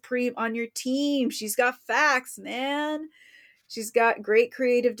Sorcerer Supreme on your team. She's got facts, man. She's got great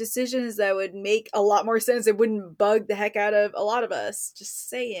creative decisions that would make a lot more sense. It wouldn't bug the heck out of a lot of us. Just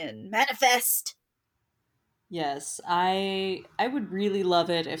saying. Manifest! Yes, I would really love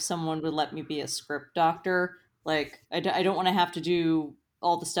it if someone would let me be a script doctor. Like I don't want to have to do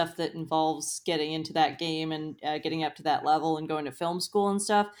all the stuff that involves getting into that game and getting up to that level and going to film school and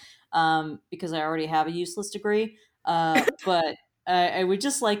stuff, because I already have a useless degree. But I would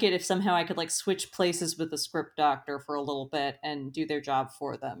just like it if somehow I could like switch places with the script doctor for a little bit and do their job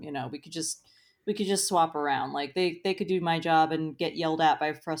for them. You know, we could just swap around. Like they could do my job and get yelled at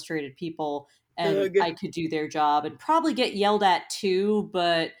by frustrated people, and Ugh. I could do their job and probably get yelled at too,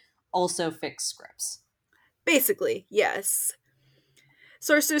 but also fix scripts. Basically, yes.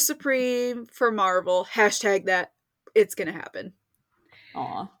 Sorcerer Supreme for Marvel. Hashtag that. It's gonna happen.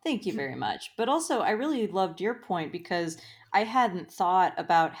 Aw, thank you very much. But also, I really loved your point because I hadn't thought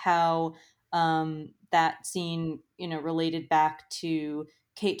about how that scene, related back to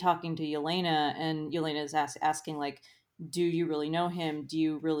Kate talking to Yelena, and Yelena's asking, like, do you really know him? Do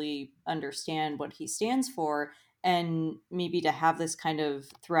you really understand what he stands for? And maybe to have this kind of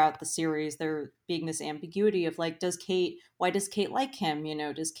throughout the series, there being this ambiguity of like, why does Kate like him?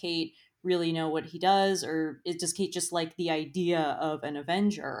 Does Kate really know what he does, or does Kate just like the idea of an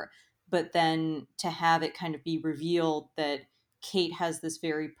Avenger? But then to have it kind of be revealed that Kate has this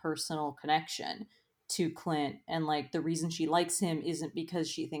very personal connection to Clint, and like the reason she likes him isn't because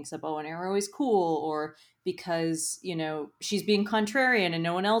she thinks a bow and arrow is cool, or because she's being contrarian and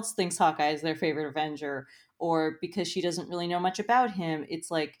no one else thinks Hawkeye is their favorite Avenger, or because she doesn't really know much about him. It's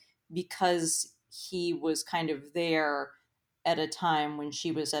like because he was kind of there at a time when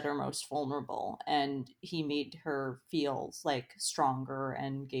she was at her most vulnerable, and he made her feel like stronger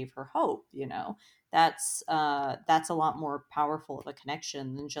and gave her hope. That's a lot more powerful of a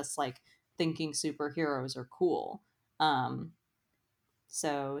connection than just like thinking superheroes are cool.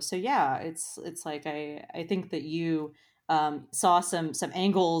 So yeah, it's like I think that you saw some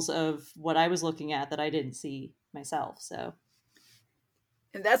angles of what I was looking at that I didn't see myself. So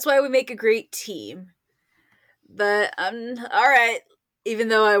And that's why we make a great team. But all right. Even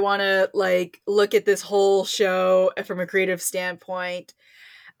though I want to like look at this whole show from a creative standpoint,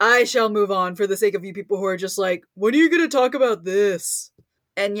 I shall move on for the sake of you people who are just like, when are you going to talk about this?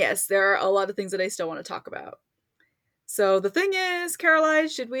 And yes, there are a lot of things that I still want to talk about. So the thing is, Caroline,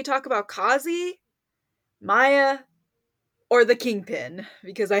 should we talk about Kazi, Maya, or the Kingpin?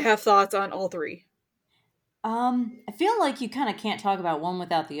 Because I have thoughts on all three. I feel like you kind of can't talk about one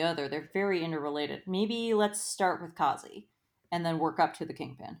without the other. They're very interrelated. Maybe let's start with Kazi and then work up to the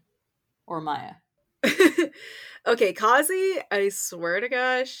Kingpin or Maya. Okay, Kazi, I swear to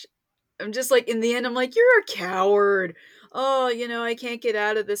gosh, I'm just like, in the end, I'm like, you're a coward. Oh, I can't get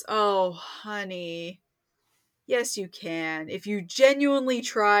out of this. Oh, honey. Yes, you can. If you genuinely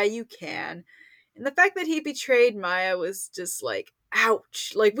try, you can. And the fact that he betrayed Maya was just like,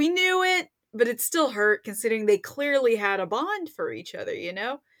 ouch. Like, we knew it, but it still hurt considering they clearly had a bond for each other?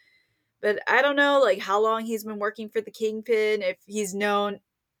 But I don't know, like, how long he's been working for the Kingpin, if he's known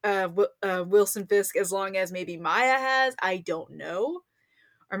Wilson Fisk as long as maybe Maya has. I don't know.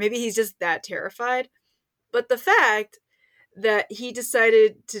 Or maybe he's just that terrified. But the fact that he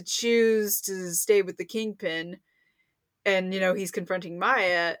decided to choose to stay with the Kingpin and, he's confronting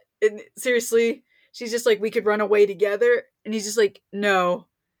Maya, and seriously, she's just like, we could run away together. And he's just like, no,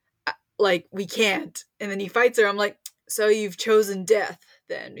 like, we can't. And then he fights her. I'm like, so you've chosen death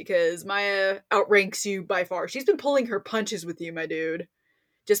then, because Maya outranks you by far. She's been pulling her punches with you, my dude,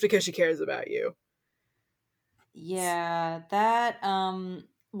 just because she cares about you. Yeah, that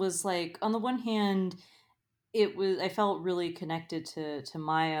was like, on the one hand, it was, I felt really connected to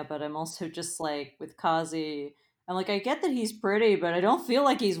Maya, but I'm also just like with Kazi, I'm like, I get that he's pretty, but I don't feel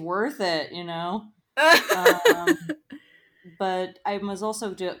like he's worth it, you know? Um but I was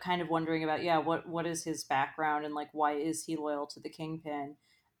also kind of wondering about, yeah, what is his background, and like why is he loyal to the Kingpin?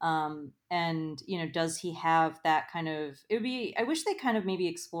 And does he have that kind of, it would be, I wish they kind of maybe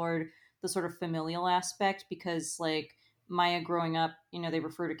explored the sort of familial aspect, because like Maya growing up, they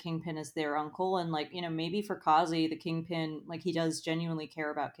refer to Kingpin as their uncle, and like, maybe for Kazi, the Kingpin, like he does genuinely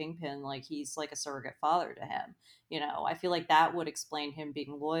care about Kingpin, like he's like a surrogate father to him. I feel like that would explain him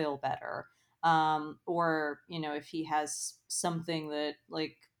being loyal better. Or if he has something that,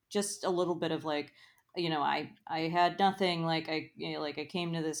 like, just a little bit of like, I had nothing, like like I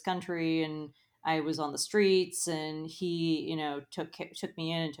came to this country and I was on the streets, and he took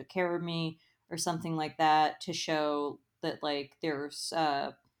me in and took care of me, or something like that, to show that like there's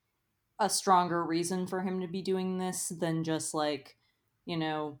a stronger reason for him to be doing this than just like, you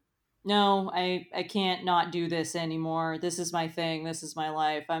know no, I can't not do this anymore, this is my thing, this is my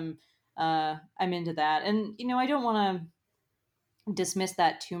life, I'm into that. And I don't want to dismiss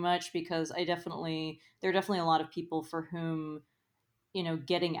that too much, because there are definitely a lot of people for whom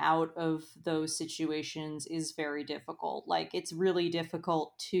getting out of those situations is very difficult. Like, it's really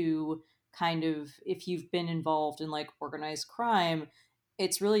difficult to kind of, if you've been involved in like organized crime,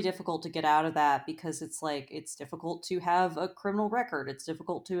 it's really difficult to get out of that, because it's like, it's difficult to have a criminal record. It's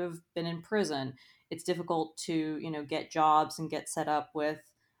difficult to have been in prison. It's difficult to, get jobs and get set up with,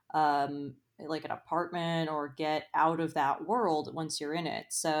 like an apartment, or get out of that world once you're in it.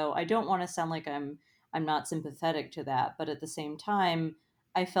 So I don't want to sound like I'm not sympathetic to that, but at the same time,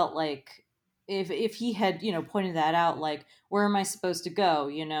 I felt like if he had, pointed that out, like, where am I supposed to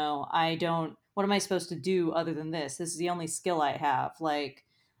go? I don't, what am I supposed to do other than this? This is the only skill I have. Like,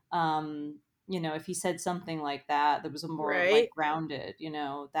 um, if he said something like that, that was a more like Right? grounded,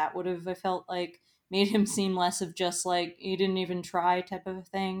 that would have, I felt like, made him seem less of just like, you didn't even try type of a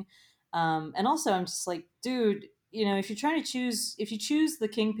thing. And also, I'm just like, dude, if you're trying to choose, if you choose the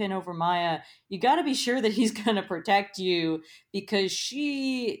Kingpin over Maya, you got to be sure that he's going to protect you, because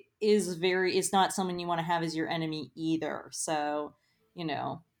she is not someone you want to have as your enemy either. So, you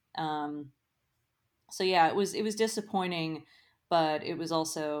know, um, so yeah, it was disappointing, but it was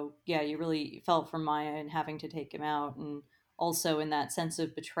also, yeah, you really felt for Maya and having to take him out, and also in that sense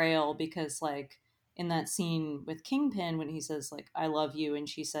of betrayal, because like in that scene with Kingpin when he says like I love you and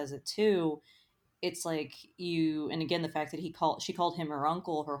she says it too, it's like you, and again the fact that she called him her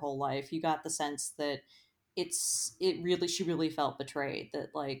uncle her whole life, you got the sense that it really, she really felt betrayed, that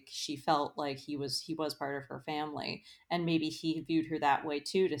like she felt like he was part of her family, and maybe he viewed her that way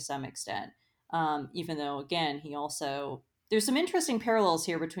too, to some extent. Even though again, he also, there's some interesting parallels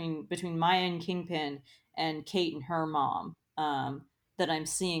here between Maya and Kingpin, and Kate and her mom, that I'm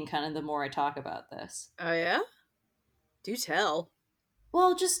seeing kind of the more I talk about this. Oh, yeah? Do tell.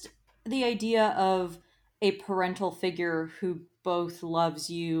 Well, just the idea of a parental figure who both loves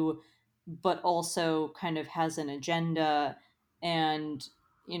you but also kind of has an agenda, and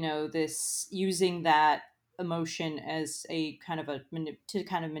this, using that emotion as a kind of to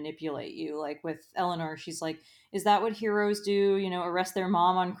kind of manipulate you. Like with Eleanor, she's like, is that what heroes do, arrest their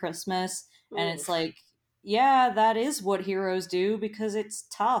mom on Christmas? And it's Oof. like, yeah, that is what heroes do, because it's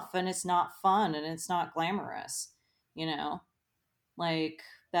tough and it's not fun and it's not glamorous, you know like,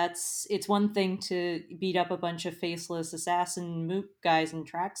 it's one thing to beat up a bunch of faceless assassin moot guys in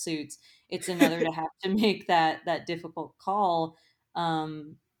tracksuits. It's another to have to make that difficult call,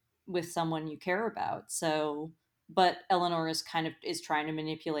 um, with someone you care about. So, but Eleanor is trying to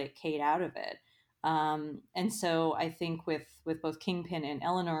manipulate Kate out of it. And so I think with both Kingpin and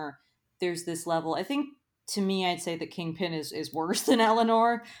Eleanor, there's this level. I think to me, I'd say that Kingpin is worse than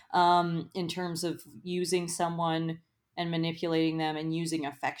Eleanor, in terms of using someone and manipulating them and using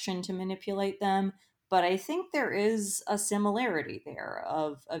affection to manipulate them. But I think there is a similarity there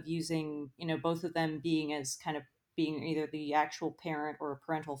of using, both of them being as kind of being either the actual parent or a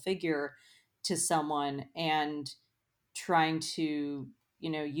parental figure to someone, and trying to,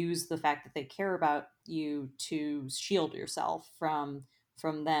 use the fact that they care about you to shield yourself from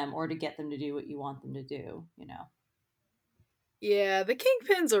them, or to get them to do what you want them to do. Yeah, the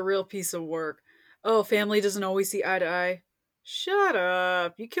Kingpin's a real piece of work. Oh, family doesn't always see eye to eye. Shut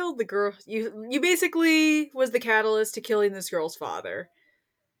up. You killed the girl. You basically was the catalyst to killing this girl's father.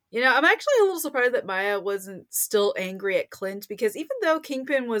 I'm actually a little surprised that Maya wasn't still angry at Clint, because even though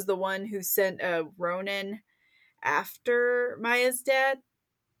Kingpin was the one who sent Ronan after Maya's dad,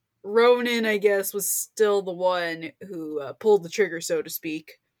 Ronan, I guess, was still the one who pulled the trigger, so to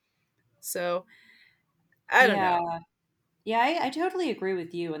speak. So, I don't Yeah. know. Yeah, I totally agree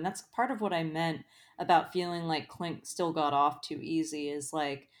with you. And that's part of what I meant about feeling like Clink still got off too easy. Is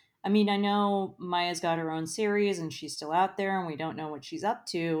like, I mean, I know Maya's got her own series and she's still out there and we don't know what she's up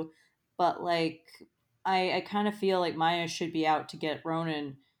to, but like, I kind of feel like Maya should be out to get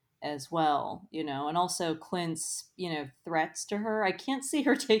Ronan as well. And also Clint's, threats to her. I can't see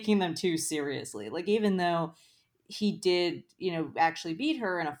her taking them too seriously. Like, even though he did, actually beat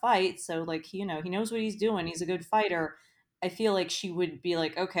her in a fight. So like, he knows what he's doing. He's a good fighter. I feel like she would be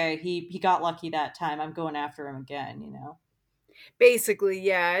like, okay, he got lucky that time. I'm going after him again. Basically,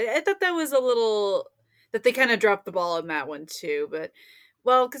 yeah. I thought that was a little that they kind of dropped the ball on that one too, but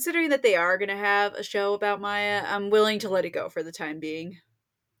well, considering that they are going to have a show about Maya, I'm willing to let it go for the time being.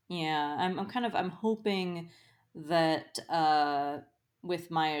 Yeah, I'm hoping that with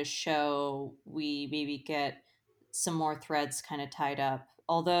Maya's show we maybe get some more threads kind of tied up.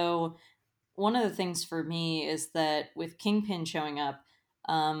 Although one of the things for me is that with Kingpin showing up,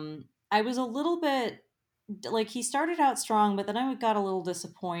 I was a little bit like, he started out strong, but then I got a little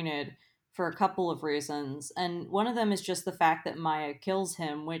disappointed for a couple of reasons. And one of them is just the fact that Maya kills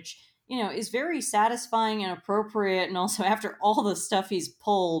him, which, is very satisfying and appropriate. And also, after all the stuff he's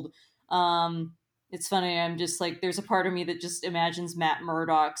pulled, it's funny. I'm just like, there's a part of me that just imagines Matt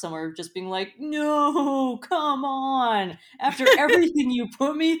Murdock somewhere just being like, no, come on. After everything you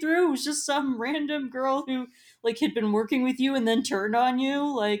put me through, it was just some random girl who, like, had been working with you and then turned on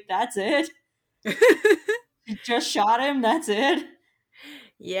you. Like, that's it. You just shot him. That's it.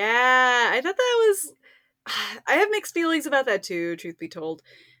 Yeah, I thought that was. I have mixed feelings about that too, truth be told.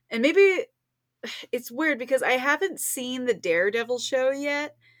 And maybe it's weird because I haven't seen the Daredevil show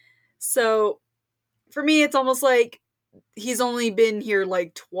yet. So for me, it's almost like he's only been here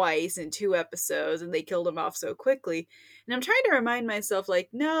like twice in 2 episodes and they killed him off so quickly. And I'm trying to remind myself, like,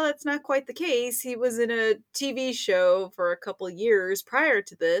 no, that's not quite the case. He was in a TV show for a couple years prior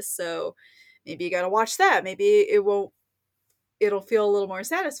to this. So maybe you got to watch that. Maybe it'll feel a little more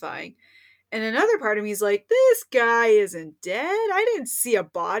satisfying. And another part of me is like, this guy isn't dead. I didn't see a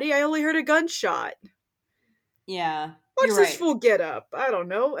body. I only heard a gunshot. Yeah, What's you're this right. fool get up? I don't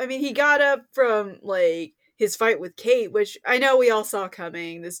know. I mean, he got up from like his fight with Kate, which I know we all saw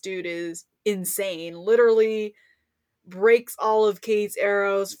coming. This dude is insane. Literally breaks all of Kate's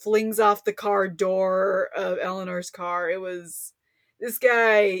arrows, flings off the car door of Eleanor's car. It was this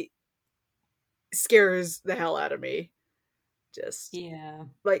guy scares the hell out of me. Just Yeah.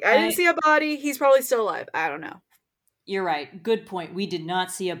 like I didn't I see a body. He's probably still alive. I don't know. You're right. Good point. We did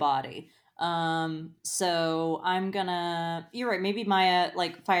not see a body. So I'm gonna you're right, maybe Maya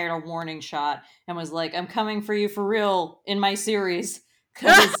like fired a warning shot and was like, I'm coming for you for real in my series.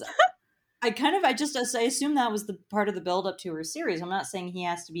 Cause I assume that was the part of the build up to her series. I'm not saying he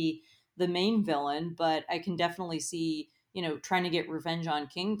has to be the main villain, but I can definitely see, trying to get revenge on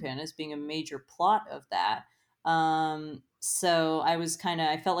Kingpin as being a major plot of that. So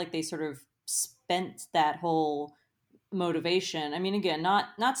I felt like they sort of spent that whole motivation. I mean, again,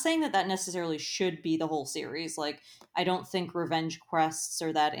 not saying that that necessarily should be the whole series. Like, I don't think revenge quests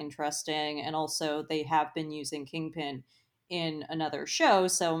are that interesting, and also they have been using Kingpin in another show,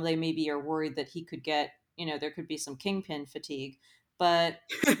 so they maybe are worried that he could get, there could be some Kingpin fatigue. But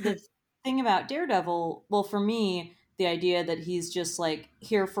the thing about Daredevil, well, for me, the idea that he's just like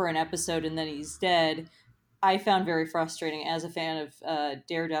here for an episode and then he's dead, I found very frustrating as a fan of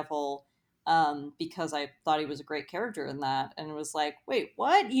Daredevil, because I thought he was a great character in that, and it was like, wait,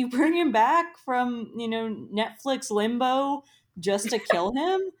 what? You bring him back from Netflix limbo just to kill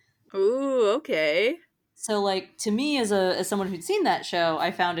him? Ooh, okay. So like to me as someone who'd seen that show,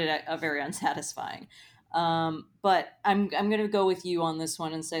 I found it a very unsatisfying. But I'm gonna go with you on this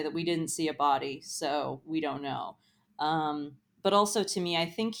one and say that we didn't see a body, so we don't know. But also to me, I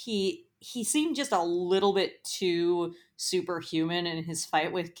think he seemed just a little bit too superhuman in his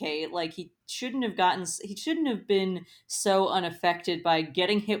fight with Kate. Like he shouldn't have been so unaffected by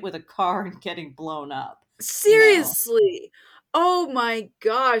getting hit with a car and getting blown up. You know? Seriously. Oh my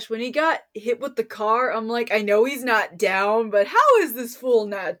gosh, when he got hit with the car, I'm like, I know he's not down, but how is this fool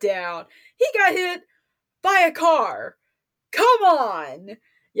not down? He got hit by a car. Come on.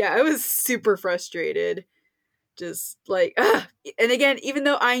 Yeah, I was super frustrated. Just like, ugh. And again, even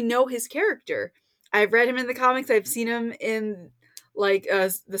though I know his character, I've read him in the comics, I've seen him in like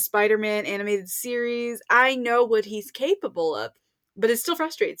the Spider-Man animated series. I know what he's capable of, but it still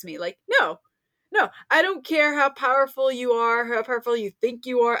frustrates me. Like, no, no, I don't care how powerful you are, how powerful you think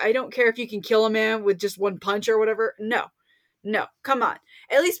you are. I don't care if you can kill a man with just one punch or whatever. No, no, come on.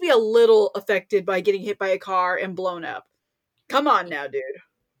 At least be a little affected by getting hit by a car and blown up. Come on now, dude.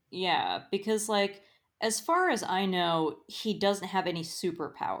 Yeah, because like as far as I know, he doesn't have any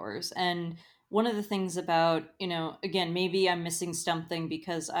superpowers. And one of the things about, again, maybe I'm missing something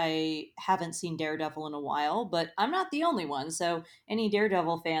because I haven't seen Daredevil in a while, but I'm not the only one. So any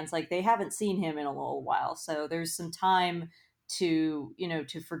Daredevil fans, like they haven't seen him in a little while. So there's some time to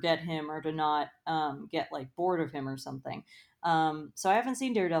forget him or to not get like bored of him or something. So I haven't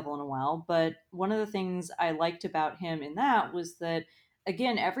seen Daredevil in a while, but one of the things I liked about him in that was that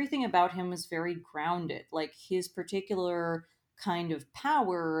again, everything about him was very grounded. Like his particular kind of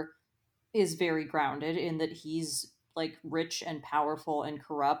power is very grounded in that he's like rich and powerful and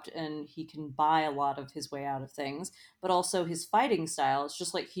corrupt and he can buy a lot of his way out of things, but also his fighting style is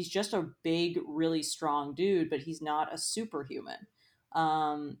just like he's just a big really strong dude, but he's not a superhuman.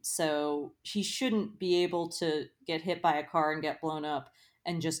 So he shouldn't be able to get hit by a car and get blown up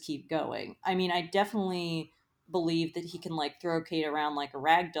and just keep going. I mean, I definitely believe that he can like throw Kate around like a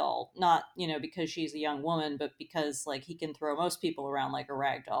rag doll, not because she's a young woman, but because like he can throw most people around like a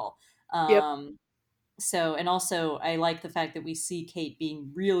rag doll. Yep. um so, and also I like the fact that we see Kate being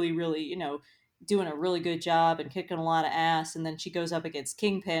really really doing a really good job and kicking a lot of ass, and then she goes up against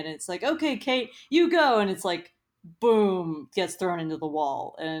Kingpin and it's like, okay Kate, you go, and it's like boom, gets thrown into the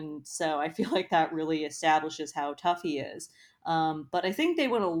wall. And so I feel like that really establishes how tough he is. But I think they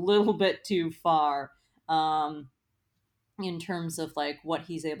went a little bit too far um in terms of like what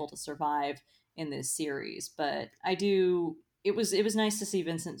he's able to survive in this series. But I do. It was nice to see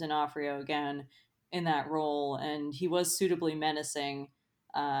Vincent D'Onofrio again in that role, and he was suitably menacing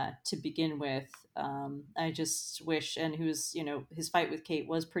to begin with. I just wish, and his fight with Kate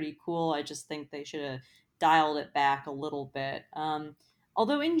was pretty cool. I just think they should have dialed it back a little bit.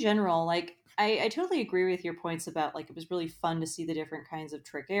 Although in general, like I totally agree with your points about like it was really fun to see the different kinds of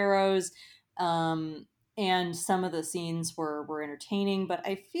trick arrows. Um, and some of the scenes were entertaining, but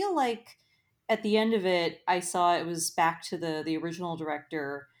I feel like at the end of it I saw it was back to the original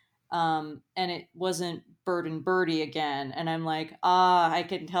director, and it wasn't Bird and Birdie again, and I'm like, I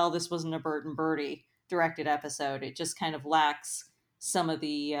can tell this wasn't a Bird and Birdie directed episode. It just kind of lacks some of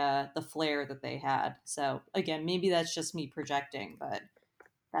the flair that they had. So again, maybe that's just me projecting, but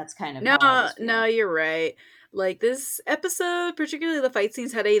that's kind of No, how I was no, feeling. you're right. Like this episode, particularly the fight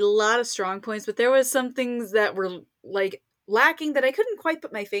scenes, had a lot of strong points, but there was some things that were like lacking that I couldn't quite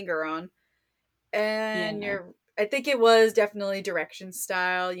put my finger on. And Yeah. I think it was definitely direction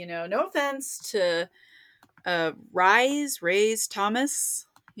style. No offense to Rays Thomas.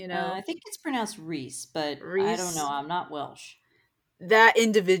 I think it's pronounced Reese, but I don't know. Reese, I'm not Welsh. that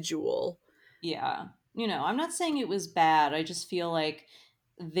individual. Yeah. I'm not saying it was bad. I just feel like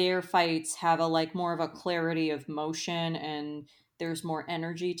their fights have a like more of a clarity of motion and there's more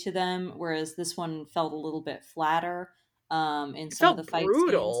energy to them, whereas this one felt a little bit flatter in It some of the felt fight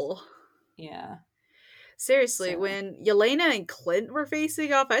scenes. brutal. Yeah. Seriously, So when Yelena and Clint were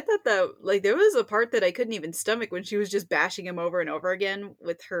facing off, I thought that like there was a part that I couldn't even stomach when she was just bashing him over and over again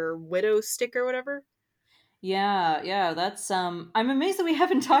with her widow stick or whatever. yeah, yeah, that's I'm amazed that we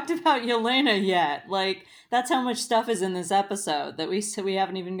haven't talked about Yelena yet. Like that's how much stuff is in this episode that we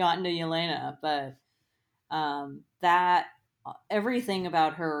haven't even gotten to Yelena, but that everything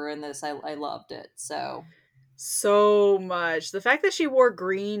about her in this I loved it. So So much. The fact that she wore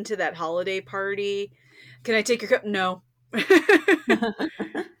green to that holiday party. Can I take your cup? No.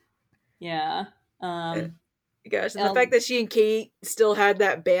 yeah. Um Gosh, and the fact El- that she and Kate still had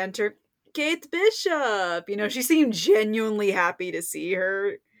that banter. Kate Bishop, she seemed genuinely happy to see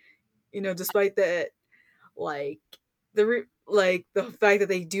her, despite that, like, like the fact that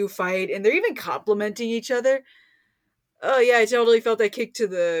they do fight and they're even complimenting each other. Oh yeah, I totally felt that kick to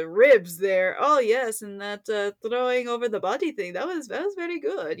the ribs there. Oh yes, and that throwing over the body thing, that was very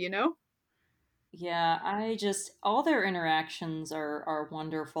good, you know? Yeah, I just all their interactions are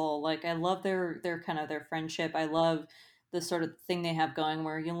wonderful. Like I love their kind of their friendship. I love the sort of thing they have going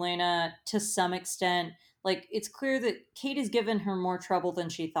where Yelena to some extent like it's clear that Kate has given her more trouble than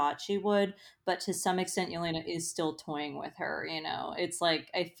she thought she would, but to some extent Yelena is still toying with her, you know. It's like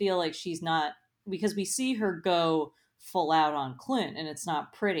I feel like she's not because we see her go full out on Clint and it's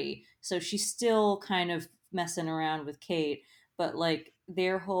not pretty. So she's still kind of messing around with Kate, but like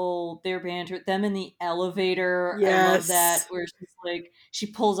their banter, them in the elevator, I love that Yes. where she's like she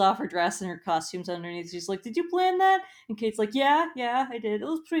pulls off her dress and her costumes underneath. She's like, "Did you plan that?" And Kate's like, "Yeah, yeah, I did. It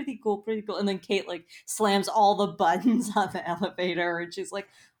was pretty cool, pretty cool." And then Kate like slams all the buttons on the elevator, and she's like,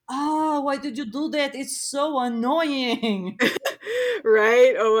 "Oh, why did you do that? It's so annoying."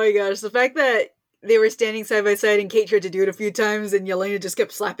 Right? Oh my gosh, the fact that they were standing side by side and Kate tried to do it a few times and Yelena just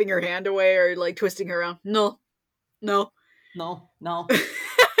kept slapping her hand away or like twisting her around. No, no. No, no.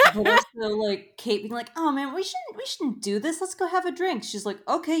 But also like Kate being like, "Oh man, we shouldn't do this. Let's go have a drink." She's like,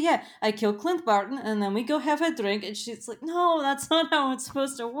 "Okay, yeah, I kill Clint Barton, and then we go have a drink." And she's like, "No, that's not how it's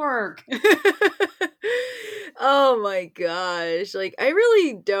supposed to work." Oh my gosh. Like, I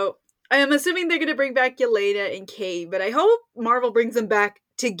really don't. I am assuming they're going to bring back Yelena and Kate, but I hope Marvel brings them back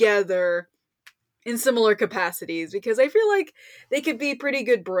together in similar capacities because I feel like they could be pretty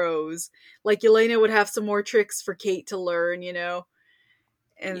good bros. Like, Yelena would have some more tricks for Kate to learn, you know?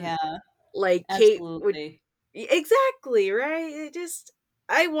 And, Yeah, like, Kate would. absolutely. Exactly, right? It just.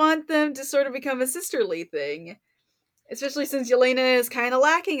 I want them to sort of become a sisterly thing. Especially since Yelena is kind of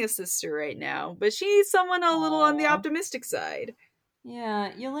lacking a sister right now, but she's someone a little on the Aw. optimistic side.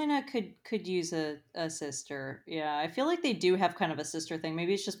 Yeah, Yelena could use a sister. Yeah, I feel like they do have kind of a sister thing.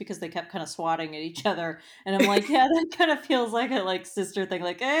 Maybe it's just because they kept kind of swatting at each other, and I'm like, yeah, that kind of feels like a like sister thing.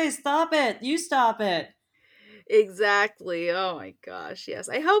 Like, hey, stop it! You stop it! Exactly. Oh my gosh. Yes.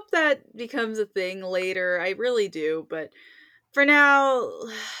 I hope that becomes a thing later. I really do. But for now,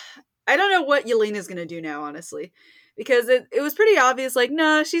 I don't know what Yelena's going to do now, honestly. Because it was pretty obvious like,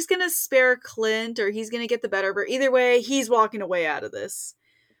 no, she's going to spare Clint or he's going to get the better of her. Either way, he's walking away out of this.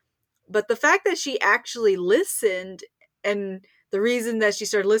 But the fact that she actually listened, and the reason that she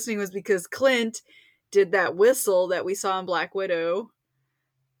started listening was because Clint did that whistle that we saw in Black Widow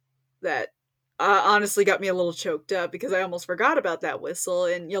that honestly got me a little choked up because I almost forgot about that whistle.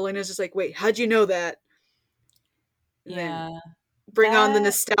 And Yelena's just like, wait, how'd you know that? And then Yeah, bring on the that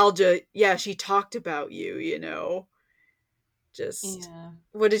nostalgia. Yeah, she talked about you, you know. Just, yeah.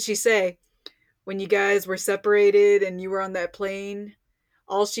 what did she say? When you guys were separated and you were on that plane,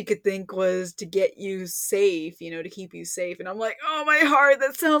 all she could think was to get you safe, you know, to keep you safe. And I'm like, oh, my heart,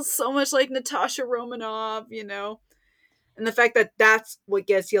 that sounds so much like Natasha Romanoff, you know? And the fact that that's what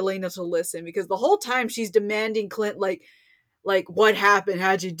gets Yelena to listen, because the whole time she's demanding Clint, like what happened,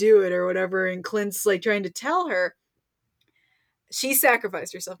 how'd you do it, or whatever, and Clint's like trying to tell her she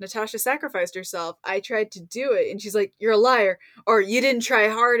sacrificed herself. Natasha sacrificed herself. I tried to do it, and she's like, "You're a liar," or "You didn't try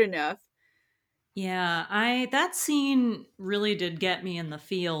hard enough." Yeah, I that scene really did get me in the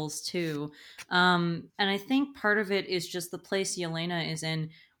feels too. And I think part of it is just the place Yelena is in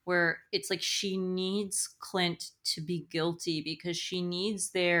where it's like she needs Clint to be guilty because she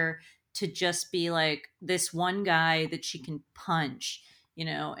needs there to just be like this one guy that she can punch, you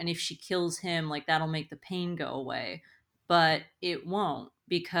know, and if she kills him, like that'll make the pain go away. But it won't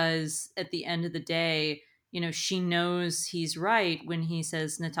because at the end of the day, you know, she knows he's right when he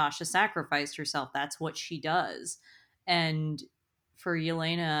says Natasha sacrificed herself. That's what she does. And for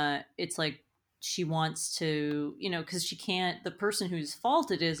Yelena, it's like she wants to, you know, because she can't, the person whose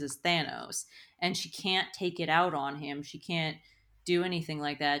fault it is Thanos, and she can't take it out on him. She can't do anything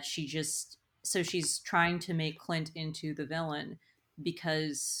like that. She just, so she's trying to make Clint into the villain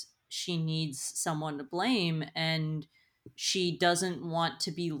because she needs someone to blame. And she doesn't want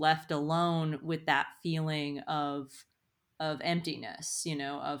to be left alone with that feeling of emptiness, you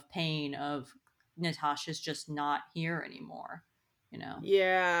know, of pain, of Natasha's just not here anymore, you know.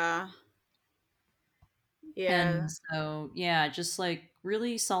 Yeah, And yeah, so yeah, just like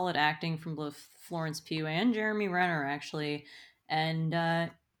really solid acting from both Florence Pugh and Jeremy Renner actually. And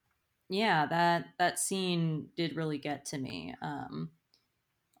yeah, that scene did really get to me.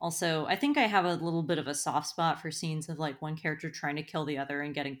 Also, I think I have a little bit of a soft spot for scenes of like one character trying to kill the other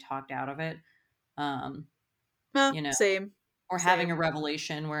and getting talked out of it. Um, you know, same, or having a same.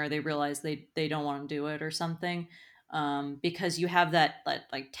 revelation where they realize they don't want to do it or something. because you have that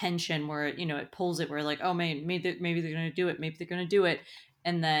like tension where it pulls it where like, oh man, maybe they're gonna do it, maybe they're gonna do it,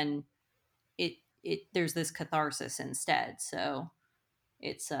 and then it there's this catharsis instead. So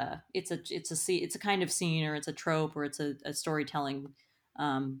it's a kind of scene, or it's a trope, or it's a storytelling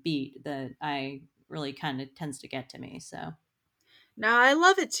beat that I really kind of tends to get to me. So No, I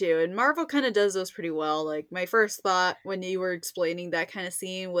love it too, and Marvel kind of does those pretty well. Like my first thought when you were explaining that kind of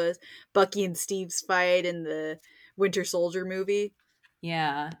scene was Bucky and Steve's fight in the Winter Soldier movie.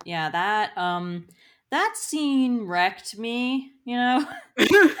 yeah, that scene wrecked me,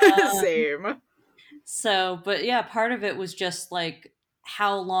 Same. So, but yeah, part of it was just like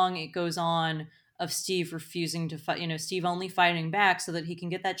how long it goes on of Steve refusing to fight, Steve only fighting back so that he can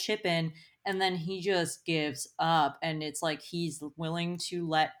get that chip in, and then he just gives up, and it's like he's willing to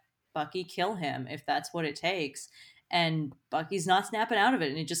let Bucky kill him if that's what it takes. And Bucky's not snapping out of it,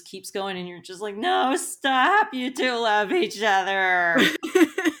 and it just keeps going, and you're just like, no, stop, you two love each other.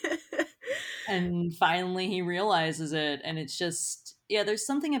 And finally he realizes it, and it's just, yeah, there's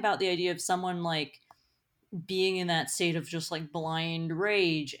something about the idea of someone like being in that state of just like blind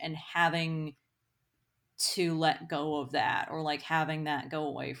rage and having to let go of that, or like having that go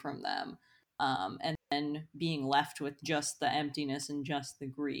away from them, and then being left with just the emptiness and just the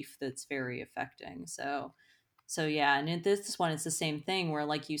grief that's very affecting. So yeah, and in this one it's the same thing where,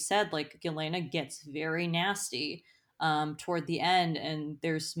 like you said, like Yelena gets very nasty toward the end, and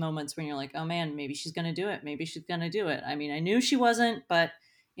there's moments when you're like, oh man, maybe she's gonna do it, maybe she's gonna do it. I mean, I knew she wasn't, but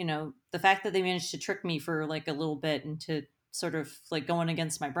the fact that they managed to trick me for like a little bit into sort of like going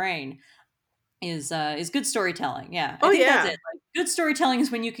against my brain is good storytelling. Yeah, I Oh think that's it. yeah. Like, good storytelling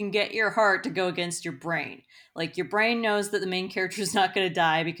is when you can get your heart to go against your brain. Like your brain knows that the main character is not going to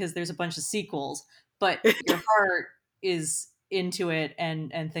die because there's a bunch of sequels, but your heart is into it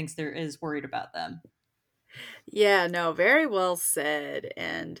and thinks there is worried about them. Yeah, no, very well said.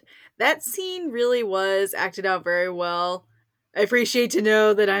 And that scene really was acted out very well. I appreciate to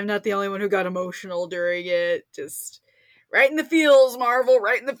know that I'm not the only one who got emotional during it. Just right in the feels, Marvel,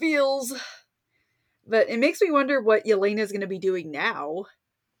 right in the feels. But it makes me wonder what Yelena's going to be doing now.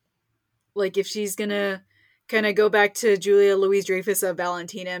 Like, if she's going to kind of go back to Julia Louise Dreyfus of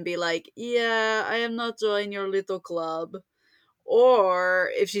Valentina and be like, yeah, I am not joining your little club. Or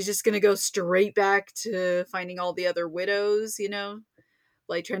if she's just going to go straight back to finding all the other widows,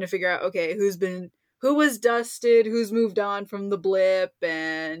 like trying to figure out, okay, who was dusted, who's moved on from the blip,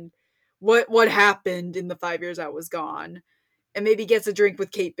 and what happened in the 5 years I was gone, and maybe gets a drink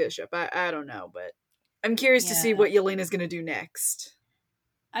with Kate Bishop. I don't know, but I'm curious to see Yeah. what Yelena's gonna do next.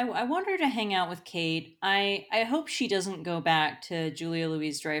 I want her to hang out with Kate. I hope she doesn't go back to Julia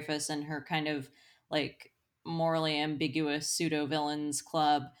Louise Dreyfus and her kind of like morally ambiguous pseudo villains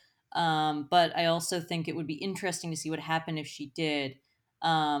club. But I also think it would be interesting to see what happened if she did.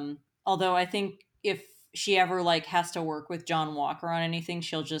 Although I think if she ever like has to work with John Walker on anything,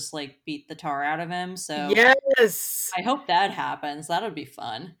 she'll just like beat the tar out of him. So Yes, I hope that happens. That would be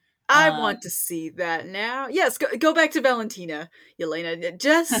fun. I Um, want to see that now. Yes, go back to Valentina, Yelena,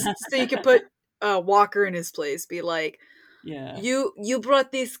 just so you can put Walker in his place. Be like, yeah. you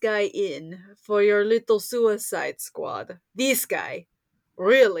brought this guy in for your little Suicide Squad. This guy,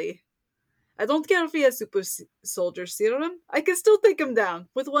 really? I don't care if he has super soldier serum. I can still take him down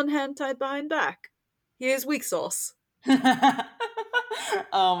with one hand tied behind back. He is weak sauce.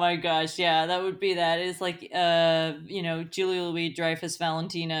 Oh my gosh, yeah, that would be that. It's like Julia Louis Dreyfus,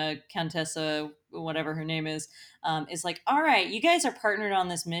 Valentina, Countessa, whatever her name is like, all right, you guys are partnered on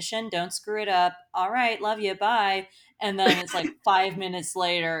this mission. Don't screw it up. All right, love you, bye. And then it's like 5 minutes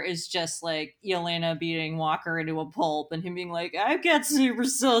later, it's just like Yelena beating Walker into a pulp and him being like, I've got super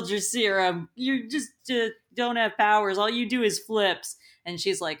soldier serum. You just don't have powers. All you do is flips. And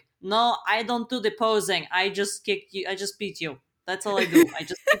she's like, no, I don't do the posing. I just kick you. I just beat you. That's all I do. I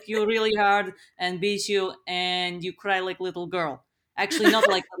just kick you really hard and beat you, and you cry like little girl. Actually, not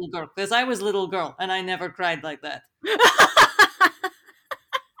like little girl, because I was little girl and I never cried like that.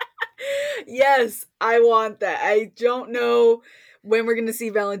 Yes, I want that. I don't know when we're going to see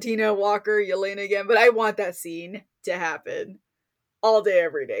Valentina, Walker, Yelena again, but I want that scene to happen all day,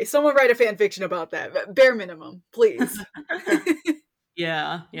 every day. Someone write a fan fiction about that. Bare minimum, please.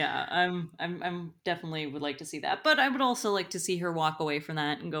 Yeah. I'm definitely would like to see that, but I would also like to see her walk away from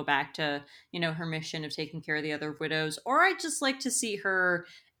that and go back to her mission of taking care of the other widows. Or I'd just like to see her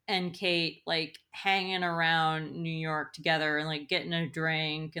and Kate like hanging around New York together and like getting a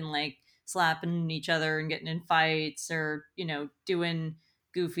drink and like slapping each other and getting in fights, or doing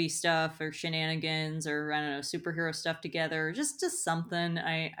goofy stuff or shenanigans or I don't know superhero stuff together. Just something.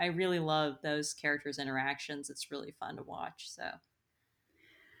 I really love those characters' interactions. It's really fun to watch. So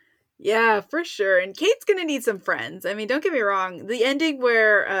Yeah, for sure. And Kate's gonna need some friends. I mean, don't get me wrong. The ending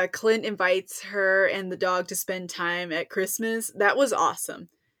where Clint invites her and the dog to spend time at Christmas, that was awesome.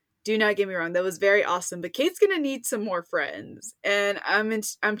 Do not get me wrong, that was very awesome. But Kate's gonna need some more friends, and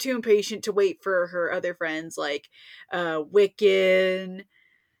I'm too impatient to wait for her other friends like Wiccan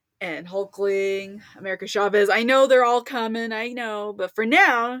and Hulkling, America Chavez. I know they're all coming, I know, but for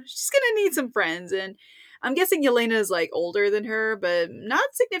now, she's gonna need some friends, and I'm guessing Yelena is like older than her, but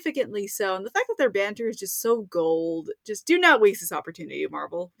not significantly so. And the fact that their banter is just so gold, just do not waste this opportunity,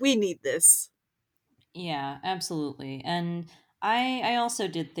 Marvel. We need this. yeah, absolutely. And I also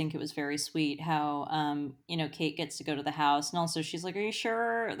did think it was very sweet how Kate gets to go to the house and also she's like, "Are you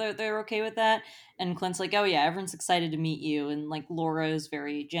sure they're okay with that?" And Clint's like, "Oh yeah, everyone's excited to meet you." And like Laura is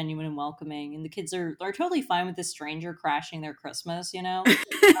very genuine and welcoming and the kids are totally fine with this stranger crashing their Christmas, you know?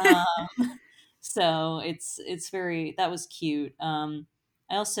 So it's very that was cute. I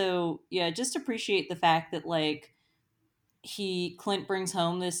also just appreciate the fact that like Clint brings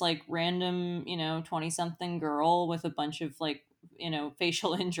home this like random 20 something girl with a bunch of like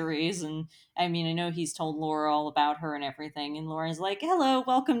facial injuries. And I mean, I know he's told Laura all about her and everything, and Laura's like, "Hello,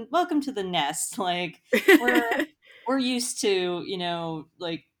 welcome to the nest." Like we're we're used to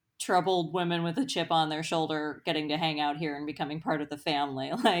like troubled women with a chip on their shoulder getting to hang out here and becoming part of the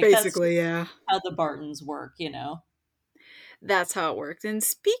family. Like that's Basically, just yeah. how the Bartons work. That's how it works. And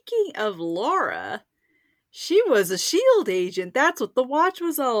speaking of Laura, she was a shield agent. That's what the watch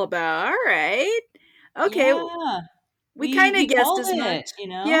was all about. All right. Okay, Yeah, we we kind of we guessed called as it.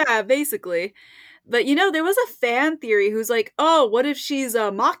 Yeah, basically. But there was a fan theory who's like, "Oh, what if she's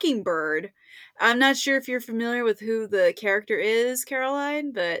a mockingbird?" I'm not sure if you're familiar with who the character is,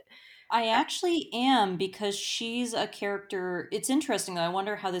 Caroline, but I actually am because she's a character. It's interesting though. I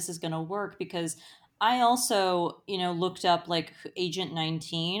wonder how this is going to work because I also, looked up like Agent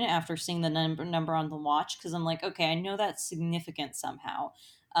 19 after seeing the number on the watch because I'm like, okay, I know that's significant somehow.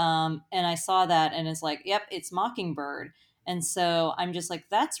 And I saw that and it's like, yep, it's Mockingbird. And so I'm just like,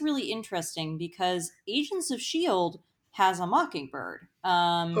 that's really interesting because Agents of Shield has a Mockingbird.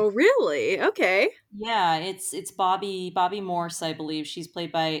 oh, really? Okay. Yeah, it's Bobby Morse, I believe. She's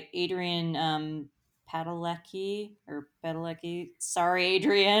played by Adrian Padalecki or Padalecki. Sorry,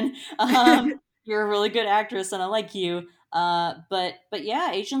 Adrian. You're a really good actress, and I like you. But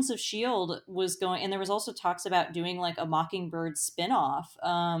yeah, Agents of Shield was going, and there was also talks about doing like a Mockingbird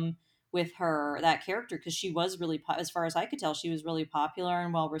spinoff with her that character because she was really, as far as I could tell, she was really popular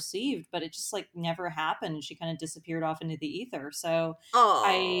and well received. But it just like never happened. She kind of disappeared off into the ether. So Oh.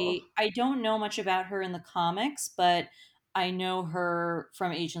 I don't know much about her in the comics, but I know her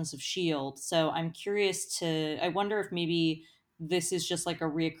from Agents of Shield. So I'm curious to I wonder if maybe this is just like a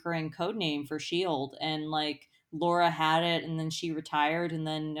reoccurring code name for Shield and like Laura had it and then she retired and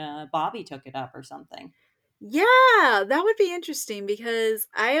then Bobby took it up or something. Yeah, that would be interesting because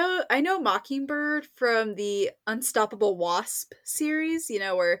I know Mockingbird from the Unstoppable Wasp series,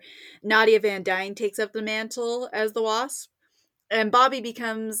 where Nadia Van Dyne takes up the mantle as the Wasp, and Bobby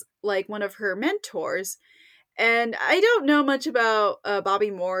becomes like one of her mentors. And I don't know much about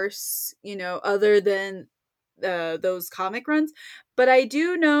Bobby Morse, other than those comic runs, but I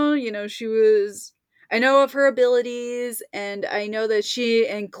do know, she was. I know of her abilities, and I know that she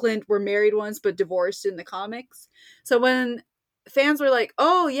and Clint were married once but divorced in the comics. So when fans were like,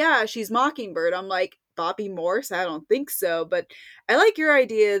 "Oh yeah, she's Mockingbird," I'm like, "Bobby Morse? I don't think so." But I like your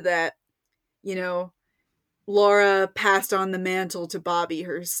idea that you know Laura passed on the mantle to Bobby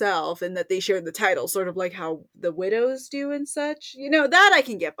herself and that they shared the title, sort of like how the widows do and such. That I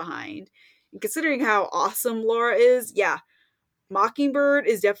can get behind. And considering how awesome Laura is, yeah, Mockingbird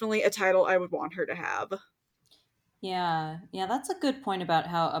is definitely a title I would want her to have. Yeah, yeah, that's a good point about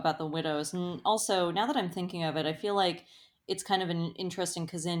how about the widows, and also now that I'm thinking of it, I feel like it's kind of an interesting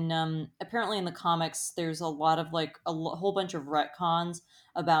because in apparently in the comics there's a lot of like whole bunch of retcons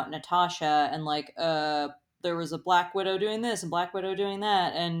about Natasha and like there was a Black Widow doing this and Black Widow doing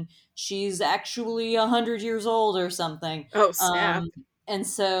that, and she's actually 100 years old or something. Oh, snap. And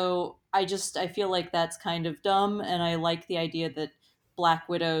so I feel like that's kind of dumb, and I like the idea that Black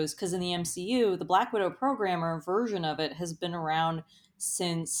Widows because in the MCU, the Black Widow programmer version of it has been around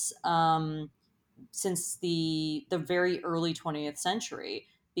since since the very early 20th century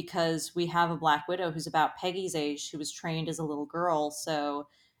because we have a Black Widow who's about Peggy's age who was trained as a little girl. So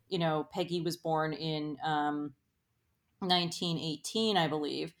Peggy was born in 1918, I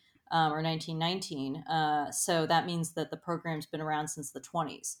believe. or 1919. So that means that the program's been around since the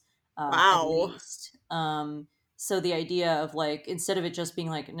 20s, at Wow. least. So the idea of like, instead of it just being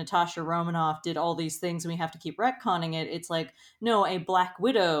like Natasha Romanoff did all these things and we have to keep retconning it, it's like, no, a Black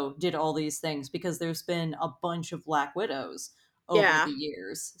Widow did all these things because there's been a bunch of Black Widows over Yeah. the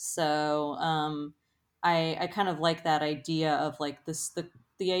years. So I kind of like that idea of like the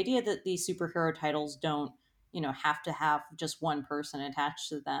idea that these superhero titles don't, have to have just one person attached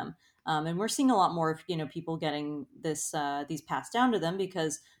to them. And we're seeing a lot more of, people getting these passed down to them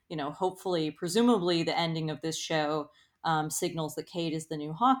because, hopefully, presumably, the ending of this show signals that Kate is the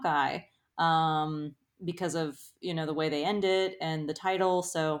new Hawkeye, because of, the way they end it and the title.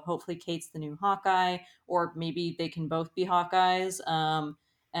 So hopefully Kate's the new Hawkeye, or maybe they can both be Hawkeyes.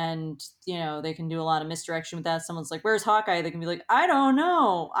 And they can do a lot of misdirection with that. Someone's like, where's Hawkeye? They can be like, I don't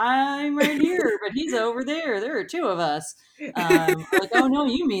know, I'm right here, but he's over there are two of us. Or like, oh no,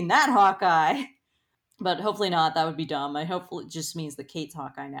 you mean that Hawkeye. But hopefully not. That would be dumb. I hope it just means that Kate's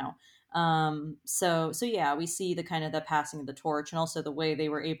Hawkeye now. So yeah, we see the kind of the passing of the torch, and also the way they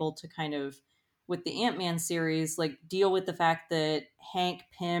were able to kind of, with the Ant-Man series, like deal with the fact that Hank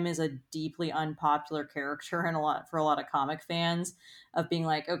Pym is a deeply unpopular character and for a lot of comic fans, of being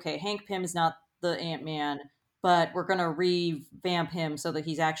like, okay, Hank Pym is not the Ant-Man, but we're gonna revamp him so that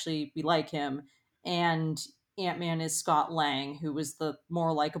he's actually, we like him. And Ant-Man is Scott Lang, who was the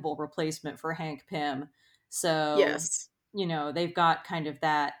more likable replacement for Hank Pym. So, Yes. they've got kind of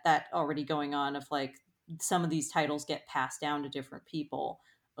that already going on, of like, some of these titles get passed down to different people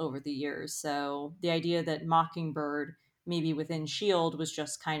over the years. So the idea that Mockingbird, maybe within Shield, was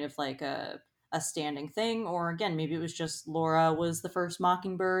just kind of like a standing thing, or again, maybe it was just Laura was the first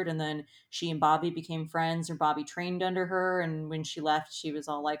Mockingbird and then she and Bobby became friends, or Bobby trained under her, and when she left she was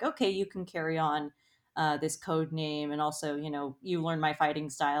all like, okay, you can carry on this code name, and also, you learn my fighting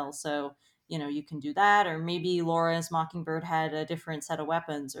style, so you can do that. Or maybe Laura's Mockingbird had a different set of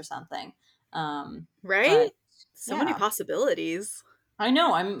weapons or something. Right? But So many yeah, possibilities. I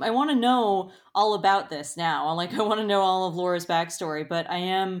know. I want to know all about this now. Like, I want to know all of Laura's backstory, but I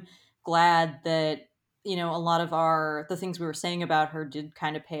am glad that, a lot of the things we were saying about her did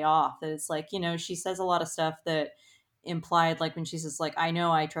kind of pay off. That it's like, she says a lot of stuff that implied, like when she says like, I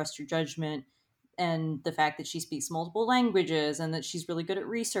know I trust your judgment, and the fact that she speaks multiple languages and that she's really good at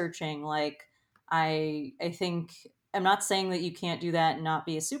researching. Like, I think, I'm not saying that you can't do that and not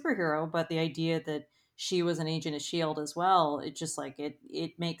be a superhero, but the idea that she was an agent of Shield as well, it just like,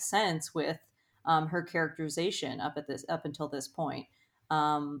 it makes sense with her characterization up until this point.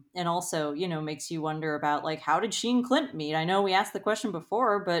 And also, makes you wonder about like, how did she and Clint meet? I know we asked the question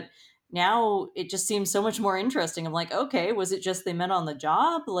before, but now it just seems so much more interesting. I'm like, okay, was it just they met on the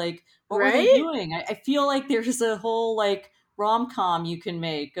job? Like, what were they Right? doing? I feel like there's a whole like rom-com you can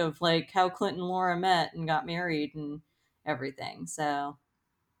make of like how Clint and Laura met and got married and everything. So,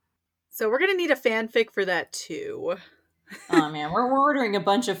 So we're gonna need a fanfic for that too. oh man, we're ordering a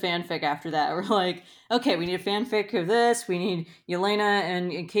bunch of fanfic after that. We're like, okay, we need a fanfic of this. We need Yelena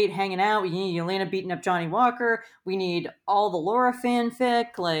and Kate hanging out. We need Yelena beating up Johnny Walker. We need all the Laura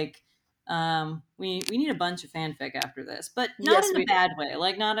fanfic. Like, we need a bunch of fanfic after this, but not Yes, in a we do. bad way.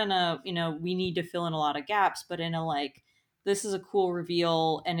 Like, not in a, we need to fill in a lot of gaps, but in a like, this is a cool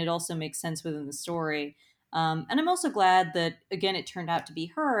reveal and it also makes sense within the story. And I'm also glad that, again, it turned out to be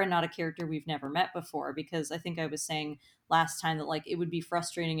her and not a character we've never met before, because I think I was saying last time that like, it would be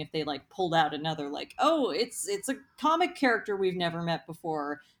frustrating if they like pulled out another like, oh, it's a comic character we've never met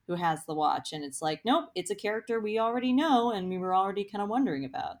before who has the watch, and it's like, nope, it's a character we already know and we were already kind of wondering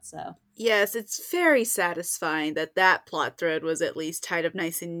about. So Yes, it's very satisfying that that plot thread was at least tied up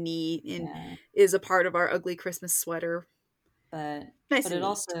nice and neat and yeah, is a part of our ugly Christmas sweater. but Nice but and it neat.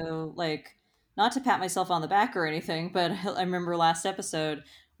 also, like, not to pat myself on the back or anything, but I remember last episode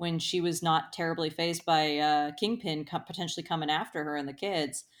when she was not terribly phased by Kingpin potentially coming after her and the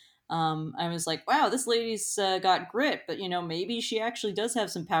kids. I was like, wow, this lady's got grit, but maybe she actually does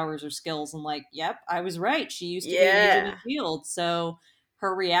have some powers or skills. And like, yep, I was right. She used to be an agent of Yeah. Shield, so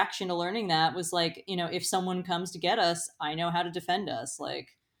her reaction to learning that was like, if someone comes to get us, I know how to defend us.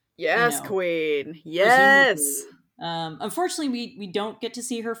 Like, you Yes, know, Queen. presumably. Yes. Unfortunately, we don't get to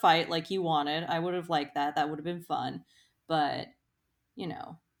see her fight like you wanted. I would have liked that. That would have been fun. But you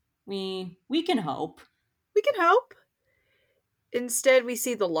know, we can hope. We can hope. Instead, we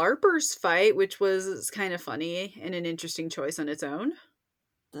see the LARPers fight, which was kind of funny and an interesting choice on its own.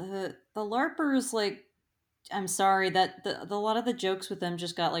 The LARPers, like, I'm sorry that the a lot of the jokes with them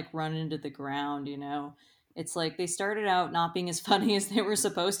just got like run into the ground. It's like they started out not being as funny as they were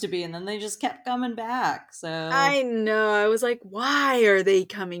supposed to be, and then they just kept coming back. So I know. I was like, why are they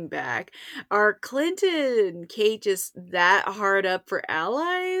coming back? Are Clinton and Kate just that hard up for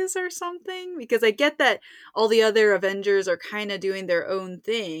allies or something? Because I get that all the other Avengers are kind of doing their own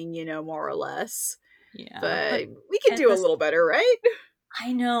thing, more or less. yeah, but But we could at do a this, little better, right?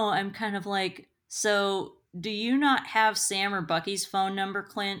 I know I'm kind of like, so do you not have Sam or Bucky's phone number,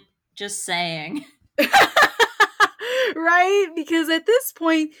 Clint? Just saying. Right? Because at this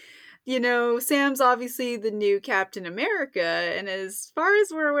point, Sam's obviously the new Captain America, and as far as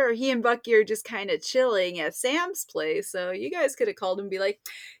we're aware, he and Bucky are just kind of chilling at Sam's place. So you guys could have called him and be like,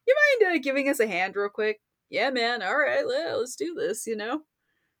 "You mind giving us a hand real quick?" Yeah, man. All right, let's do this.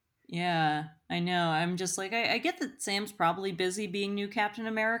 Yeah, I know. I'm just like, I get that Sam's probably busy being new Captain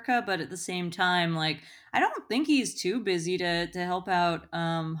America, but at the same time, like, I don't think he's too busy to help out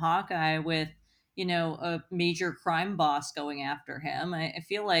Hawkeye with, a major crime boss going after him. I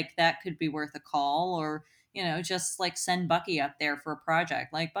feel like that could be worth a call, or, just like send Bucky up there for a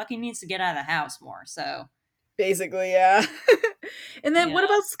project. Like, Bucky needs to get out of the house more. So, Basically, yeah. And then yeah, what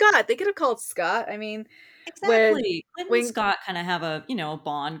about Scott? They could have called Scott. I mean, when exactly. Clint and when Scott kind of have a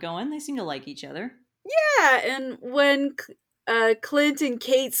bond going. They seem to like each other. yeah, and when Clint and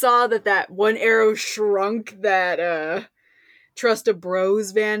Kate saw that one arrow shrunk that Trust a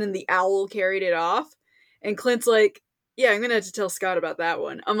Bros van and the owl carried it off, and Clint's like, "Yeah, I'm gonna have to tell Scott about that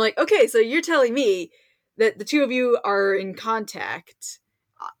one." I'm like, "Okay, so you're telling me that the two of you are in contact?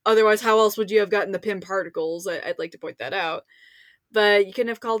 Otherwise, how else would you have gotten the Pym particles?" I'd like to point that out, but you couldn't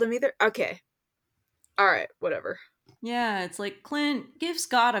have called him either. Okay, all right, whatever. Yeah, it's like Clint, give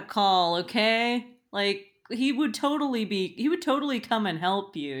Scott a call, okay? Like he would totally come and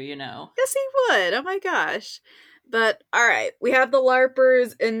help you. Yes, he would. Oh my gosh. But all right, we have the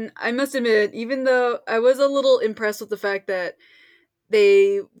LARPers, and I must admit, even though I was a little impressed with the fact that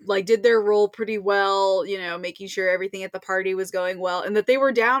they like did their role pretty well, making sure everything at the party was going well, and that they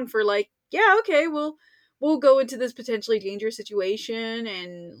were down for like, yeah, okay, we'll go into this potentially dangerous situation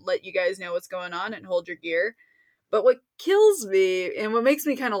and let you guys know what's going on and hold your gear. But what kills me and what makes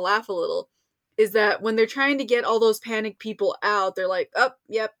me kind of laugh a little is that when they're trying to get all those panicked people out, they're like, "Oh,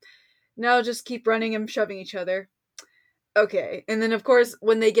 yep, now just keep running and shoving each other." Okay. And then, of course,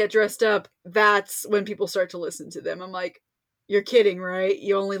 when they get dressed up, that's when people start to listen to them. I'm like, you're kidding, right?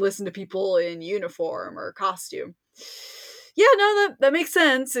 You only listen to people in uniform or costume. Yeah, no, that makes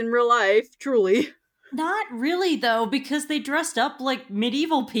sense in real life, truly. Not really though, because they dressed up like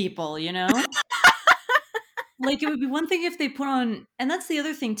medieval people. Like it would be one thing if they put on, and that's the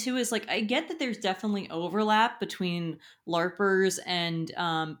other thing too, is like I get that there's definitely overlap between LARPers and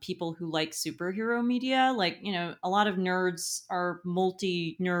people who like superhero media. Like, a lot of nerds are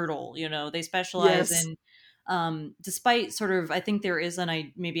multi-nerdle. They specialize Yes. in despite sort of, I think there is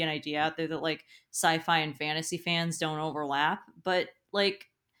maybe an idea out there that like sci-fi and fantasy fans don't overlap, but like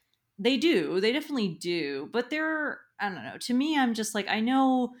they definitely do. But I don't know. To me, I'm just like, I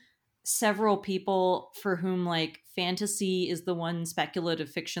know several people for whom like fantasy is the one speculative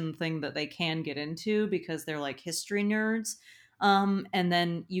fiction thing that they can get into because they're like history nerds. And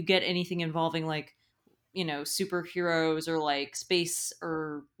then you get anything involving like, superheroes or like space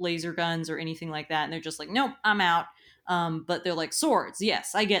or laser guns or anything like that. And they're just like, nope, I'm out. But they're like, swords.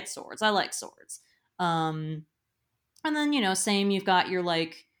 Yes, I get swords. I like swords. And then, same, you've got your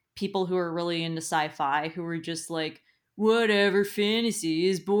like people who are really into sci-fi who are just like, whatever, fantasy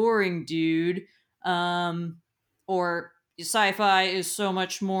is boring, dude. Or sci-fi is so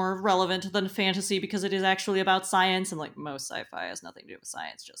much more relevant than fantasy because it is actually about science, and like most sci-fi has nothing to do with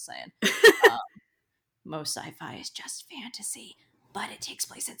science, just saying. Um, most sci-fi is just fantasy, but it takes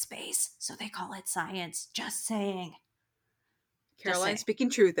place in space, so they call it science. Just saying. Just Caroline saying. speaking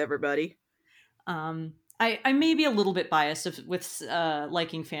truth, everybody. I may be a little bit biased with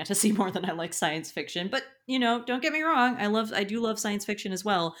liking fantasy more than I like science fiction, but don't get me wrong, I do love science fiction as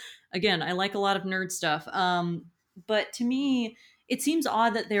well. Again, I like a lot of nerd stuff. But to me, it seems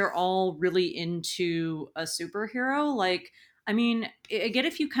odd that they're all really into a superhero. Like, I mean, I get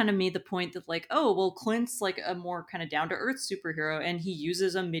if you kind of made the point that like, oh, well, Clint's like a more kind of down to earth superhero, and he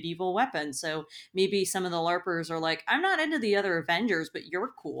uses a medieval weapon, so maybe some of the LARPers are like, I'm not into the other Avengers, but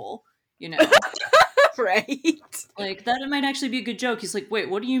you're cool. You know, Right? like that might actually be a good joke. He's like, "Wait,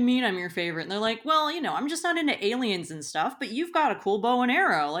 what do you mean I'm your favorite?" And they're like, "Well, I'm just not into aliens and stuff, but you've got a cool bow and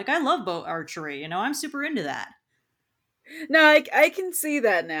arrow. Like I love bow archery. I'm super into that." No, I can see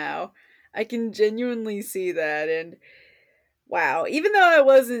that now. I can genuinely see that. And Wow. Even though I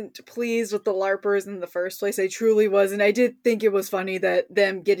wasn't pleased with the LARPers in the first place, I truly wasn't. I did think it was funny that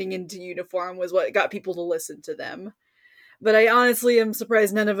them getting into uniform was what got people to listen to them. But I honestly am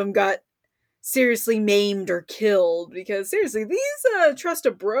surprised none of them got seriously maimed or killed, because seriously, these trust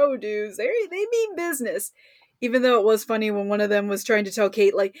a bro dudes, they mean business. Even though it was funny when one of them was trying to tell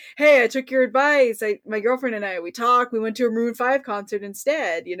Kate, like, "Hey, I took your advice. My girlfriend and I, we talked. We went to a Maroon 5 concert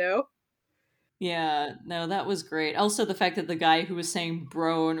instead." You know? Yeah, no, that was great. Also, the fact that the guy who was saying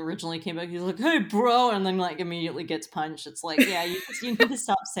bro and originally came back, he's like, "Hey, bro," and then like immediately gets punched. It's like, yeah, you need to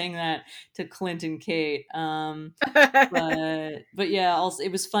stop saying that to Clint and Kate. But yeah, also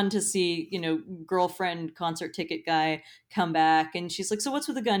it was fun to see, girlfriend concert ticket guy come back, and she's like, "So what's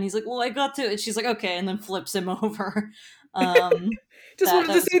with the gun?" He's like, "Well, I got to," and she's like, "Okay," and then flips him over. Um, Just that wanted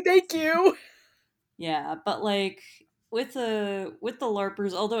that to was say thank you. yeah, but like with the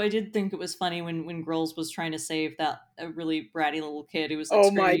larpers, although I did think it was funny when Grills was trying to save that a really bratty little kid who was like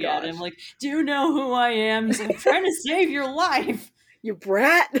Oh my screaming at him gosh. like, "Do you know who I am?" He's like, "I'm trying to save your life." You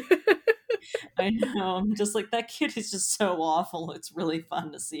brat. I know. I'm just like, that kid is just so awful. It's really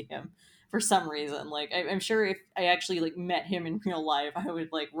fun to see him for some reason. Like I'm sure if I actually like met him in real life, I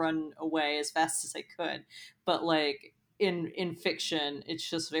would like run away as fast as I could. But like in fiction, it's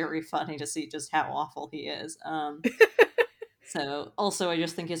just very funny to see just how awful he is. So also I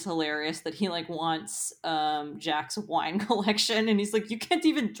just think it's hilarious that he like wants Jack's wine collection, and he's like, "You can't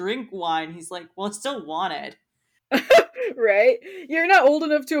even drink wine." He's like, "Well, I still want it." Right? You're not old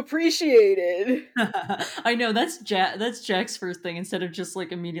enough to appreciate it. I know that's Jack's first thing. Instead of just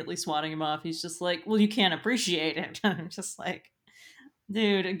like immediately swatting him off, he's just like, "Well, you can't appreciate it." I'm just like,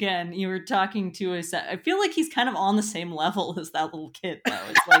 dude, again, you were talking to us. I feel like he's kind of on the same level as that little kid, though.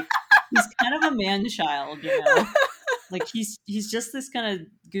 It's like he's kind of a man child, you know. Like he's just this kind of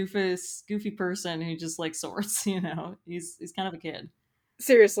goofy person who just likes swords, you know. He's kind of a kid.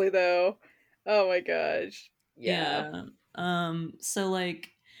 Seriously though. Oh my gosh. Yeah. Yeah. So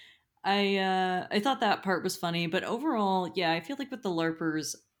like I thought that part was funny, but overall, yeah, I feel like with the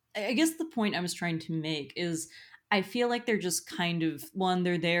LARPers, I guess the point I was trying to make is I feel like they're just kind of one,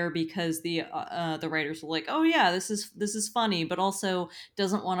 they're there because the writers were like, "Oh yeah, this is funny," but also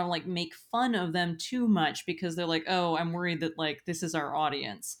doesn't want to like make fun of them too much because they're like, "Oh, I'm worried that like this is our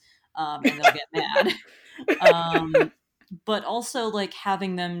audience." And they'll get mad. um but also like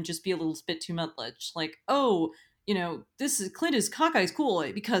having them just be a little bit too much, like, "Oh, this is Clint is Hawkeye's cool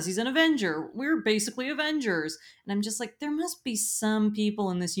because he's an Avenger. We're basically Avengers." And I'm just like, there must be some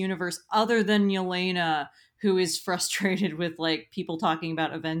people in this universe other than Yelena who is frustrated with like people talking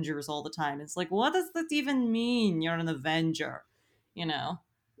about Avengers all the time. It's like, what does that even mean? You're an Avenger, you know?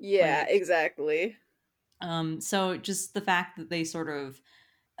 Yeah, Like, exactly. so just the fact that they sort of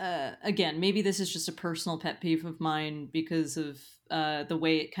again, maybe this is just a personal pet peeve of mine because of the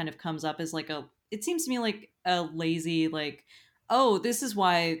way it kind of comes up as like it seems to me like a lazy, like, oh, this is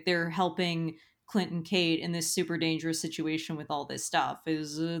why they're helping Clint and Kate in this super dangerous situation with all this stuff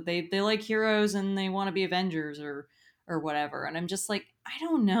is they like heroes and they want to be Avengers or whatever. And I'm just like, I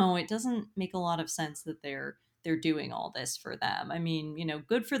don't know. It doesn't make a lot of sense that they're doing all this for them. I mean,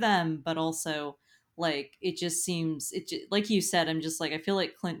 good for them, but also like it just seems like you said, I'm just like, I feel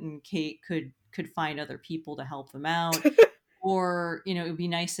like Clint and Kate could find other people to help them out, or it would be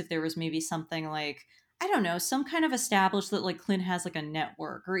nice if there was maybe something like, I don't know, some kind of established that like Clint has like a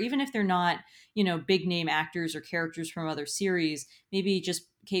network, or even if they're not big name actors or characters from other series, maybe just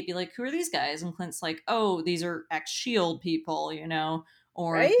Kate be like, "Who are these guys?" And Clint's like, "Oh, these are ex Shield people,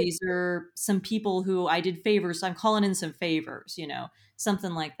 or Right? these are some people who I did favors, so I'm calling in some favors,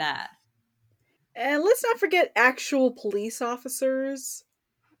 something like that." And let's not forget actual police officers.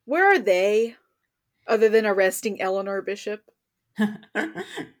 Where are they? Other than arresting Eleanor Bishop?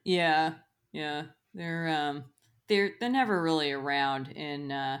 Yeah, yeah. They're never really around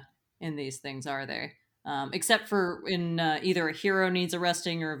in these things, are they? Except for in either a hero needs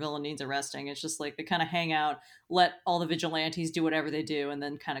arresting or a villain needs arresting. It's just like they kind of hang out, let all the vigilantes do whatever they do, and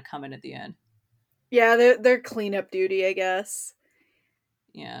then kind of come in at the end. Yeah, they're cleanup duty, I guess.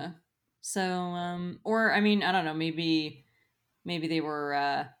 Yeah. So, or I mean, I don't know. Maybe they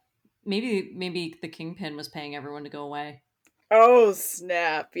were. Maybe the Kingpin was paying everyone to go away. Oh,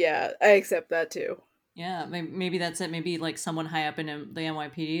 snap. Yeah, I accept that too. Yeah, maybe that's it. Maybe like someone high up in the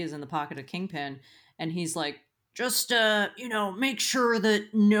NYPD is in the pocket of Kingpin, and he's like, just make sure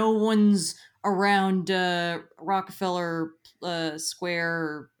that no one's around Rockefeller Square.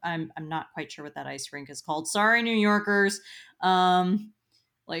 Or, I'm not quite sure what that ice rink is called. Sorry, New Yorkers.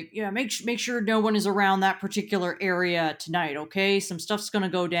 Like, yeah, make sure no one is around that particular area tonight. Okay, some stuff's gonna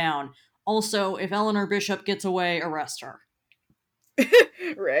go down. Also, if Eleanor Bishop gets away, arrest her.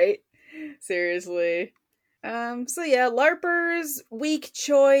 Right? Seriously. So yeah, LARPers, weak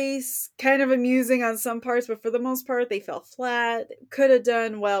choice, kind of amusing on some parts, but for the most part, they fell flat. Could have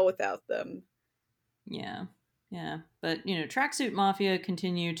done well without them. Yeah. Yeah. But, Tracksuit Mafia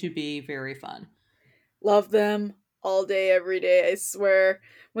continue to be very fun. Love them all day, every day, I swear.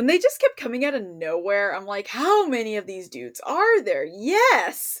 When they just kept coming out of nowhere, I'm like, how many of these dudes are there?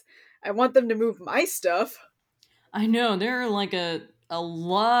 Yes! I want them to move my stuff. I know there are like a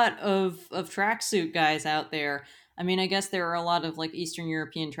lot of tracksuit guys out there. I mean, I guess there are a lot of like Eastern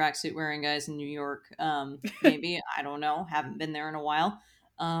European tracksuit wearing guys in New York. Maybe I don't know. Haven't been there in a while.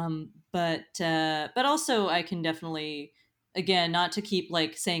 But also I can definitely, again, not to keep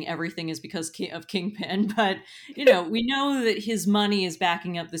like saying everything is because of Kingpin, but we know that his money is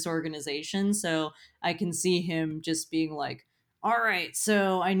backing up this organization, so I can see him just being like, all right,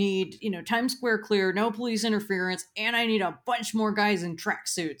 so I need, Times Square clear, no police interference, and I need a bunch more guys in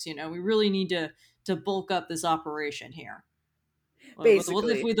tracksuits. We really need to bulk up this operation here. What if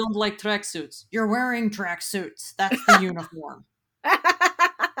Basically. we don't like tracksuits? You're wearing tracksuits. That's the uniform.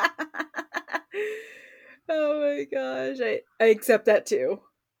 Oh my gosh. I accept that too.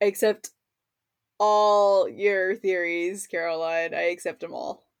 I accept all your theories, Caroline. I accept them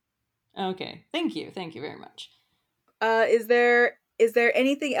all. Okay, thank you very much. Is there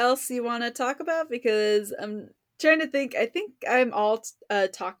anything else you want to talk about? Because I'm trying to think. I think I'm all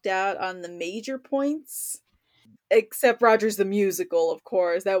talked out on the major points, except Rogers the musical, of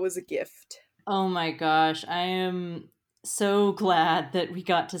course. That was a gift. Oh my gosh, I am so glad that we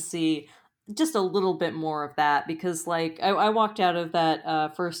got to see just a little bit more of that because, like, I walked out of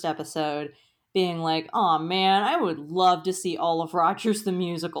that first episode being like, oh man, I would love to see all of Rogers the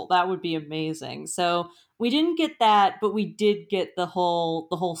musical. That would be amazing. So we didn't get that, but we did get the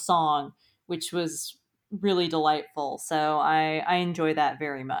whole song, which was really delightful. So I enjoy that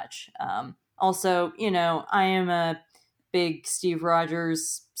very much. Also, I am a big Steve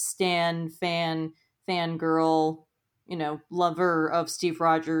Rogers fangirl, lover of Steve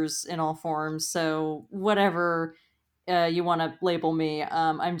Rogers in all forms. So whatever you want to label me,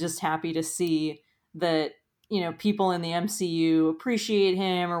 I'm just happy to see that people in the MCU appreciate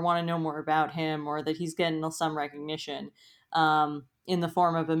him or want to know more about him, or that he's getting some recognition in the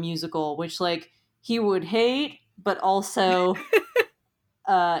form of a musical, which like he would hate, but also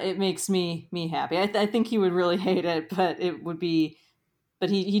it makes me happy. I think he would really hate it, but it would be, but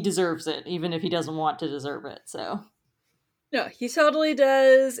he deserves it, even if he doesn't want to deserve it. So No, he totally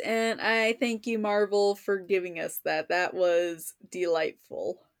does, and I thank you, Marvel, for giving us that. That was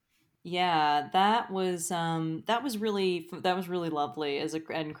delightful. yeah, that was really lovely as a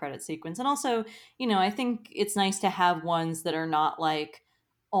end credit sequence, and also I think it's nice to have ones that are not like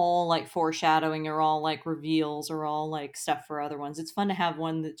all like foreshadowing or all like reveals or all like stuff for other ones. It's fun to have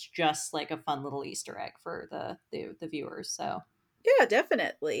one that's just like a fun little Easter egg for the viewers. So Yeah,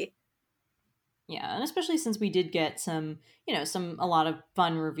 definitely. yeah, and especially since we did get some, a lot of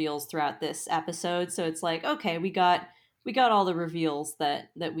fun reveals throughout this episode, so it's like, okay, we got all the reveals that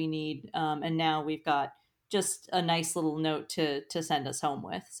we need, and now we've got just a nice little note to send us home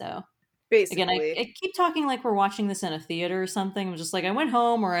with. So again, Basically. I keep talking like we're watching this in a theater or something. I'm just like, I went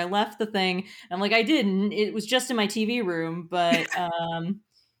home or I left the thing. And I'm like, I didn't. It was just in my TV room, but and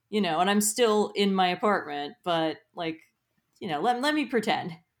I'm still in my apartment, but like, let me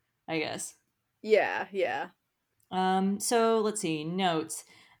pretend, I guess. Yeah, yeah. So let's see, notes.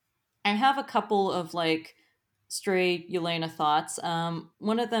 I have a couple of like stray Yelena thoughts.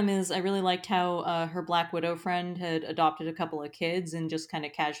 One of them is I really liked how her Black Widow friend had adopted a couple of kids and just kind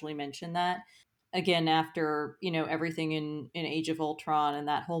of casually mentioned that. Again, after everything in Age of Ultron and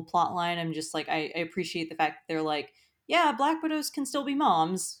that whole plot line, I'm just like I appreciate the fact that they're like, yeah, Black Widows can still be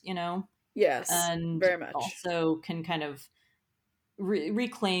moms, Yes, and very much. also can kind of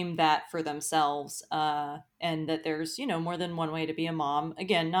reclaim that for themselves, and that there's more than one way to be a mom.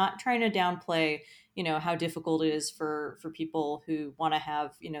 Again, not trying to downplay how difficult it is for people who want to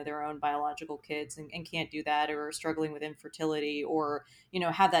have their own biological kids and can't do that, or are struggling with infertility, or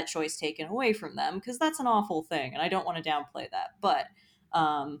have that choice taken away from them, because that's an awful thing and I don't want to downplay that. But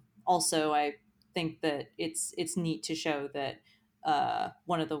also I think that it's neat to show that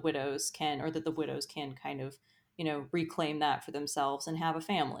one of the widows can, or that the widows can kind of reclaim that for themselves and have a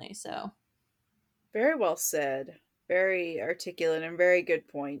family. So, Very well said. Very articulate and very good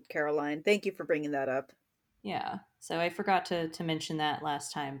point, Caroline. Thank you for bringing that up. yeah. So I forgot to mention that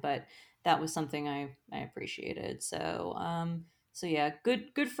last time, but that was something I appreciated. So yeah,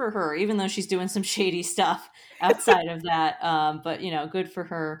 good for her, even though she's doing some shady stuff outside of that. But good for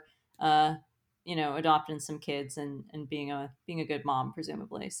her. adopting some kids and being a good mom,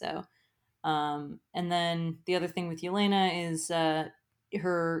 presumably. So, and then the other thing with Yelena is her,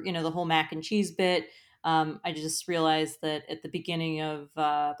 the whole mac and cheese bit. I just realized that at the beginning of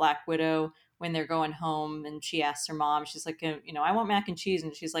Black Widow, when they're going home and she asks her mom, she's like, I want mac and cheese.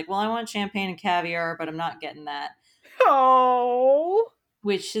 And she's like, well, I want champagne and caviar, but I'm not getting that. Oh.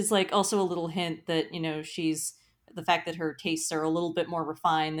 Which is like also a little hint that, she's the fact that her tastes are a little bit more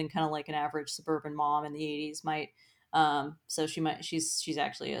refined than kind of like an average suburban mom in the 80s might. So she's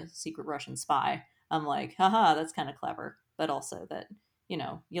actually a secret Russian spy. I'm like, haha, that's kind of clever. But also that,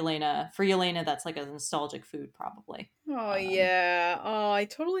 Yelena, that's like a nostalgic food probably. Oh Um, yeah. Oh, I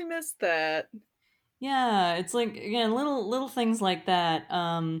totally missed that. yeah, it's like, again, little things like that.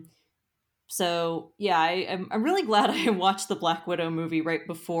 So yeah, I'm really glad I watched the Black Widow movie right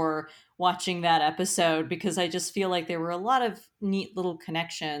before watching that episode, because I just feel like there were a lot of neat little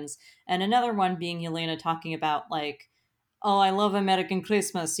connections. And another one being Yelena talking about like, oh, I love American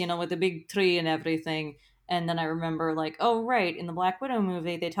Christmas, with the big tree and everything. And then I remember like, oh right, in the Black Widow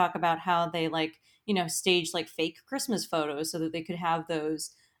movie they talk about how they like, staged like fake Christmas photos so that they could have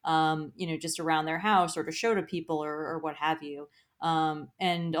those just around their house or to show to people or what have you.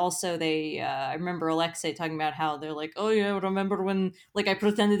 And also I remember Alexei talking about how they're like, oh yeah, remember when like I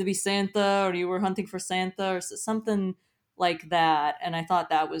pretended to be Santa or you were hunting for Santa or something like that. And I thought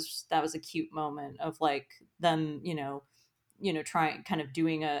that was a cute moment of like them, trying kind of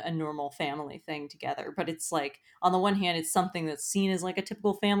doing a normal family thing together. But it's like on the one hand, it's something that's seen as like a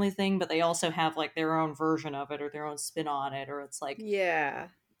typical family thing, but they also have like their own version of it or their own spin on it, or it's like Yeah.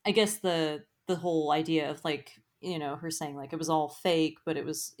 I guess the whole idea of like her saying like it was all fake, but it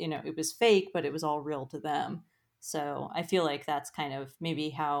was fake, but it was all real to them. So I feel like that's kind of maybe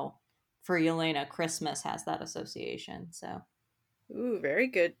how for Yelena Christmas has that association. So Ooh, very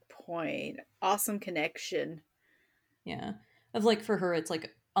good point. Awesome connection. yeah, of like for her, it's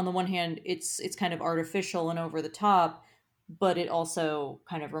like on the one hand, it's kind of artificial and over the top, but it also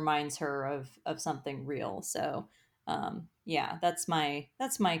kind of reminds her of something real. So yeah, that's my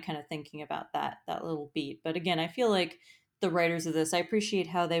kind of thinking about that little beat. But again, I feel like the writers of this, I appreciate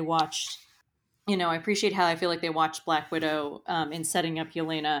how they watched. I appreciate how I feel like they watched Black Widow in setting up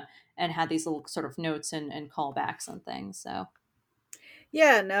Yelena and had these little sort of notes and callbacks and things. So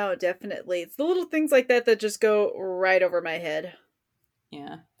Yeah, no, definitely. It's the little things like that that just go right over my head.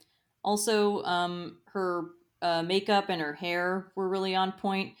 yeah. Also, her makeup and her hair were really on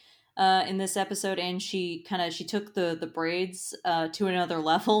point in this episode, and she took the braids to another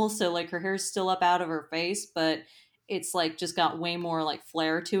level. So like her hair's still up out of her face, but it's like just got way more like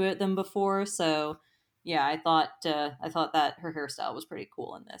flair to it than before. So yeah, I thought that her hairstyle was pretty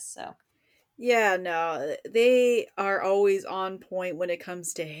cool in this. So Yeah, no, they are always on point when it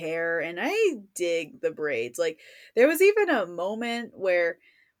comes to hair, and I dig the braids. Like, there was even a moment where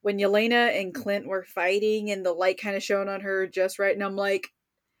when Yelena and Clint were fighting and the light kind of shone on her just right, and I'm like,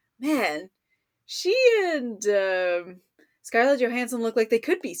 man, she and Scarlett Johansson look like they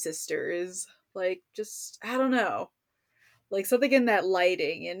could be sisters. Like, just, I don't know. Like, something in that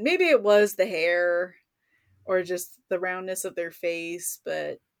lighting, and maybe it was the hair or just the roundness of their face,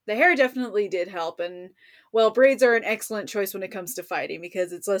 but the hair definitely did help. And well, braids are an excellent choice when it comes to fighting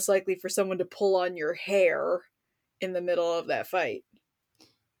because it's less likely for someone to pull on your hair in the middle of that fight.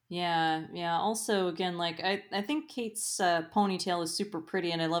 yeah, yeah. Also, again, like I think Kate's ponytail is super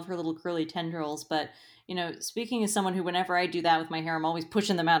pretty, and I love her little curly tendrils. But speaking as someone who, whenever I do that with my hair, I'm always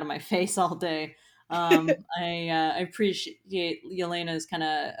pushing them out of my face all day. I appreciate Yelena's kind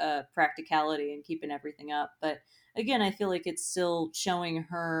of practicality and keeping everything up. But again, I feel like it's still showing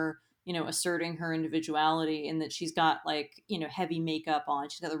her, asserting her individuality in that she's got like heavy makeup on.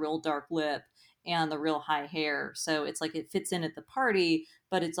 She's got the real dark lip and the real high hair, so it's like it fits in at the party,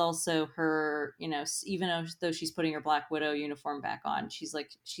 but it's also her, even though she's putting her Black Widow uniform back on, she's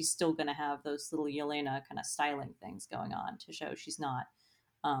still going to have those little Yelena kind of styling things going on to show she's not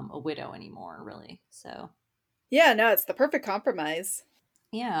a widow anymore, really. So Yeah, no, it's the perfect compromise.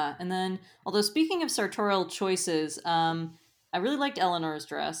 yeah, and then although speaking of sartorial choices, I really liked Eleanor's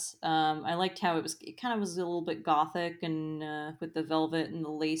dress. I liked how it kind of was a little bit gothic and with the velvet and the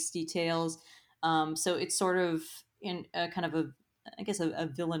lace details. So it's sort of in a kind of I guess, a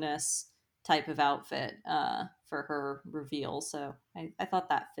villainous type of outfit for her reveal. So I thought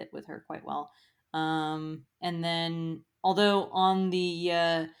that fit with her quite well. And then, although on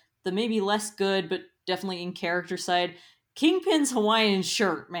the maybe less good but definitely in character side, Kingpin's Hawaiian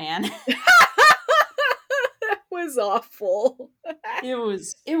shirt, man. That was awful.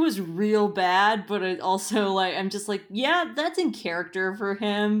 It was real bad, but it also like I'm just like, yeah, that's in character for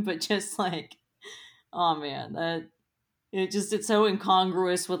him, but just like Oh man, that it's so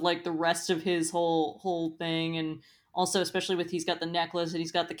incongruous with like the rest of his whole thing, and also especially with he's got the necklace and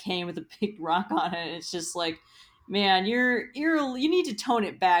he's got the cane with the big rock on it. It's just like, man, you need to tone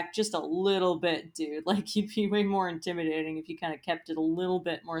it back just a little bit, dude. Like you'd be way more intimidating if you kind of kept it a little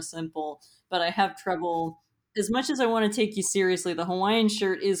bit more simple. But I have trouble, as much as I want to take you seriously, the Hawaiian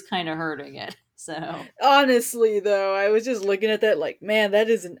shirt is kind of hurting it. So Honestly, though, I was just looking at that like, man, that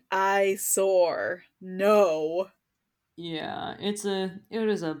is an eyesore. No. yeah, it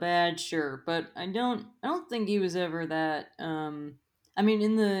was a bad shirt, but I don't think he was ever that I mean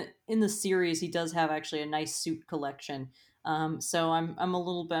in the series he does have actually a nice suit collection. So I'm a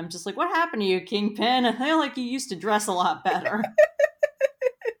little bit I'm just like, what happened to you, Kingpin? I feel like you used to dress a lot better.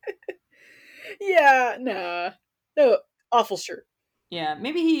 Yeah, nah. No, awful shirt. Yeah,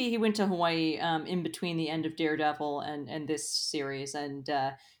 maybe he went to Hawaii in between the end of Daredevil and this series, and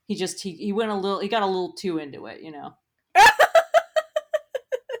he went a little he got a little too into it, you know.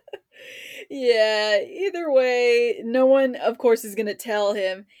 Yeah, either way, no one, of course, is gonna tell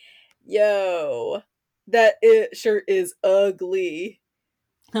him, yo, shirt is ugly.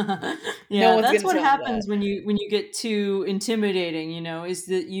 No Yeah, one's that's gonna what tell him that. happens when you get too intimidating, you know, is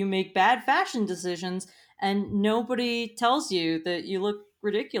that you make bad fashion decisions and nobody tells you that you look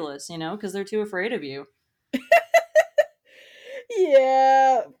ridiculous, you know, because they're too afraid of you.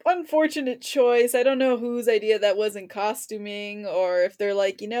 Yeah, unfortunate choice. I don't know whose idea that was in costuming, or if they're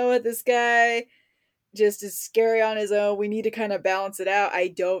like, you know what, this guy just is scary on his own. We need to kind of balance it out. I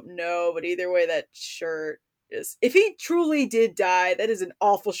don't know, but either way, that shirt is. If he truly did die, that is an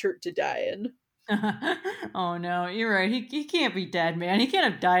awful shirt to die in. Oh no, you're right. He can't be dead, man. He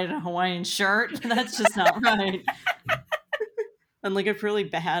can't have died in a Hawaiian shirt. That's just not right. And like a really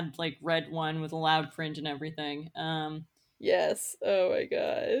bad like red one with a loud print and everything. Yes. Oh my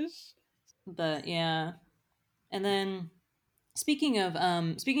gosh. But yeah. And then speaking of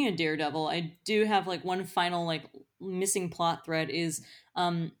Daredevil, I do have like one final like missing plot thread is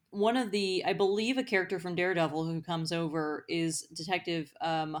one of the I believe a character from Daredevil who comes over is Detective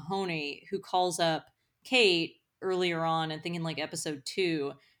Mahoney, who calls up Kate earlier on and thinking like episode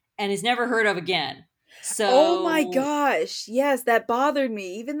 2 and is never heard of again. Oh my So gosh. Yes, that bothered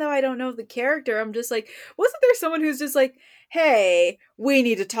me. Even though I don't know the character, I'm just like, wasn't there someone who's just like, hey, we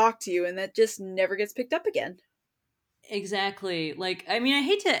need to talk to you, and that just never gets picked up again? exactly. Like, I mean, I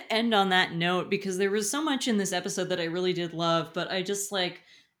hate to end on that note because there was so much in this episode that I really did love, but I just like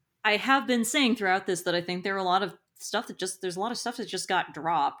I have been saying throughout this that I think there are a lot of stuff that just there's a lot of stuff that just got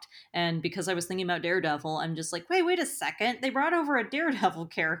dropped. And because I was thinking about Daredevil, I'm just like, wait a second. They brought over a Daredevil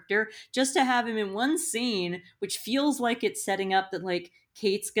character just to have him in one scene, which feels like it's setting up that like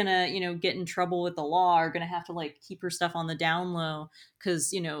Kate's gonna, you know, get in trouble with the law or gonna have to like keep her stuff on the down low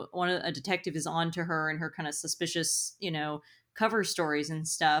because, you know, a detective is on to her and her kind of suspicious, you know, cover stories and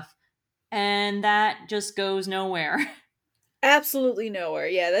stuff. And that just goes nowhere. Absolutely nowhere.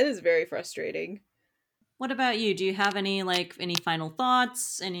 Yeah, that is very frustrating. What about you? Do you have any like any final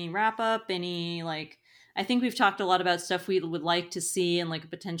thoughts, any wrap up, any like I think we've talked a lot about stuff we would like to see in like a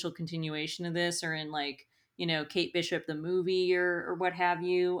potential continuation of this or in like, you know, Kate Bishop the movie or what have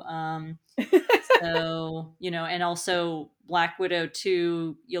you. So, you know, and also Black Widow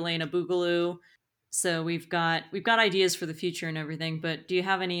 2, Yelena Boogaloo. So we've got ideas for the future and everything, but do you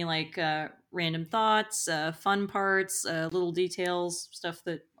have any like random thoughts, fun parts, little details, stuff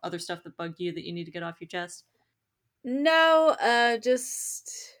that other stuff that bugged you that you need to get off your chest? No,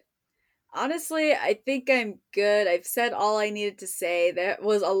 just honestly, I think I'm good. I've said all I needed to say. That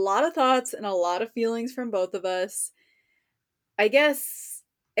was a lot of thoughts and a lot of feelings from both of us. I guess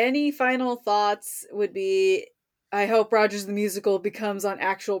any final thoughts would be I hope Rogers the Musical becomes on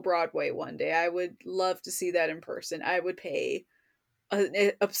actual Broadway one day. I would love to see that in person. I would pay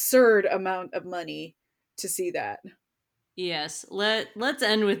an absurd amount of money to see that. Yes, let's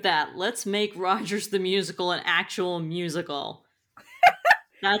end with that. Let's make Rogers the Musical an actual musical.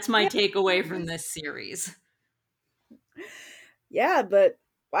 That's my Yeah, takeaway from this series. yeah, but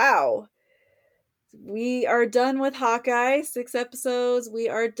wow. We are done with Hawkeye. 6 episodes. We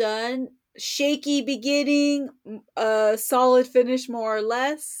are done. Shaky beginning, a solid finish, more or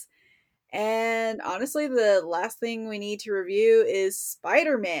less. And honestly, the last thing we need to review is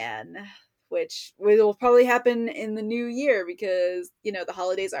Spider Man, which will probably happen in the new year because, you know, the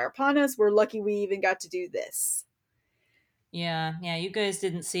holidays are upon us. We're lucky we even got to do this. Yeah, yeah, you guys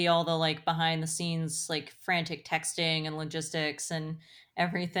didn't see all the like behind the scenes like frantic texting and logistics and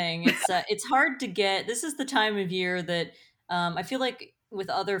everything. It's hard to get. This is the time of year that I feel like with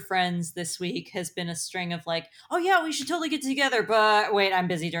other friends this week has been a string of like, oh yeah, we should totally get together, but wait, I'm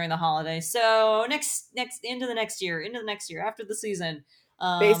busy during the holidays. So next into the next year, after the season.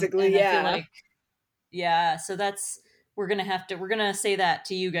 Basically, And I feel yeah. like, yeah, so that's, we're gonna say that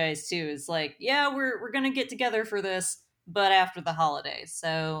to you guys too. Is like, yeah, we're gonna get together for this, but after the holidays.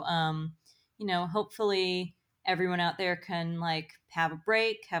 So hopefully everyone out there can like have a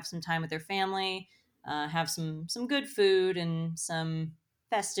break, have some time with their family, have some good food and some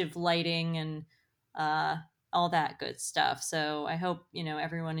festive lighting and uh, all that good stuff. So I hope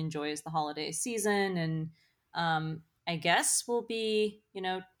everyone enjoys the holiday season, and I guess we'll be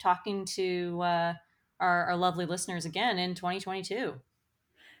talking to our lovely listeners again in 2022.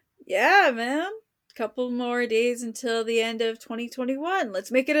 Yeah, man. Couple more days until the end of 2021.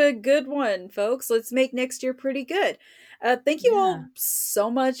 Let's make it a good one, folks. Let's make next year pretty good. Thank you Yeah. all so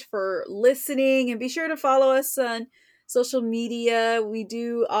much for listening, and be sure to follow us on social media. We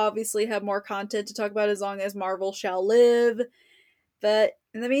do obviously have more content to talk about as long as Marvel shall live. But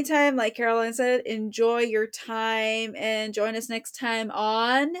in the meantime, like Caroline said, enjoy your time and join us next time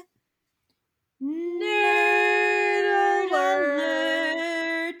on Nerd Nerd Alert.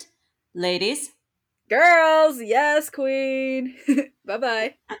 alert. Ladies, Girls, yes, queen. Bye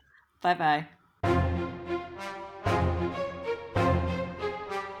bye. bye bye.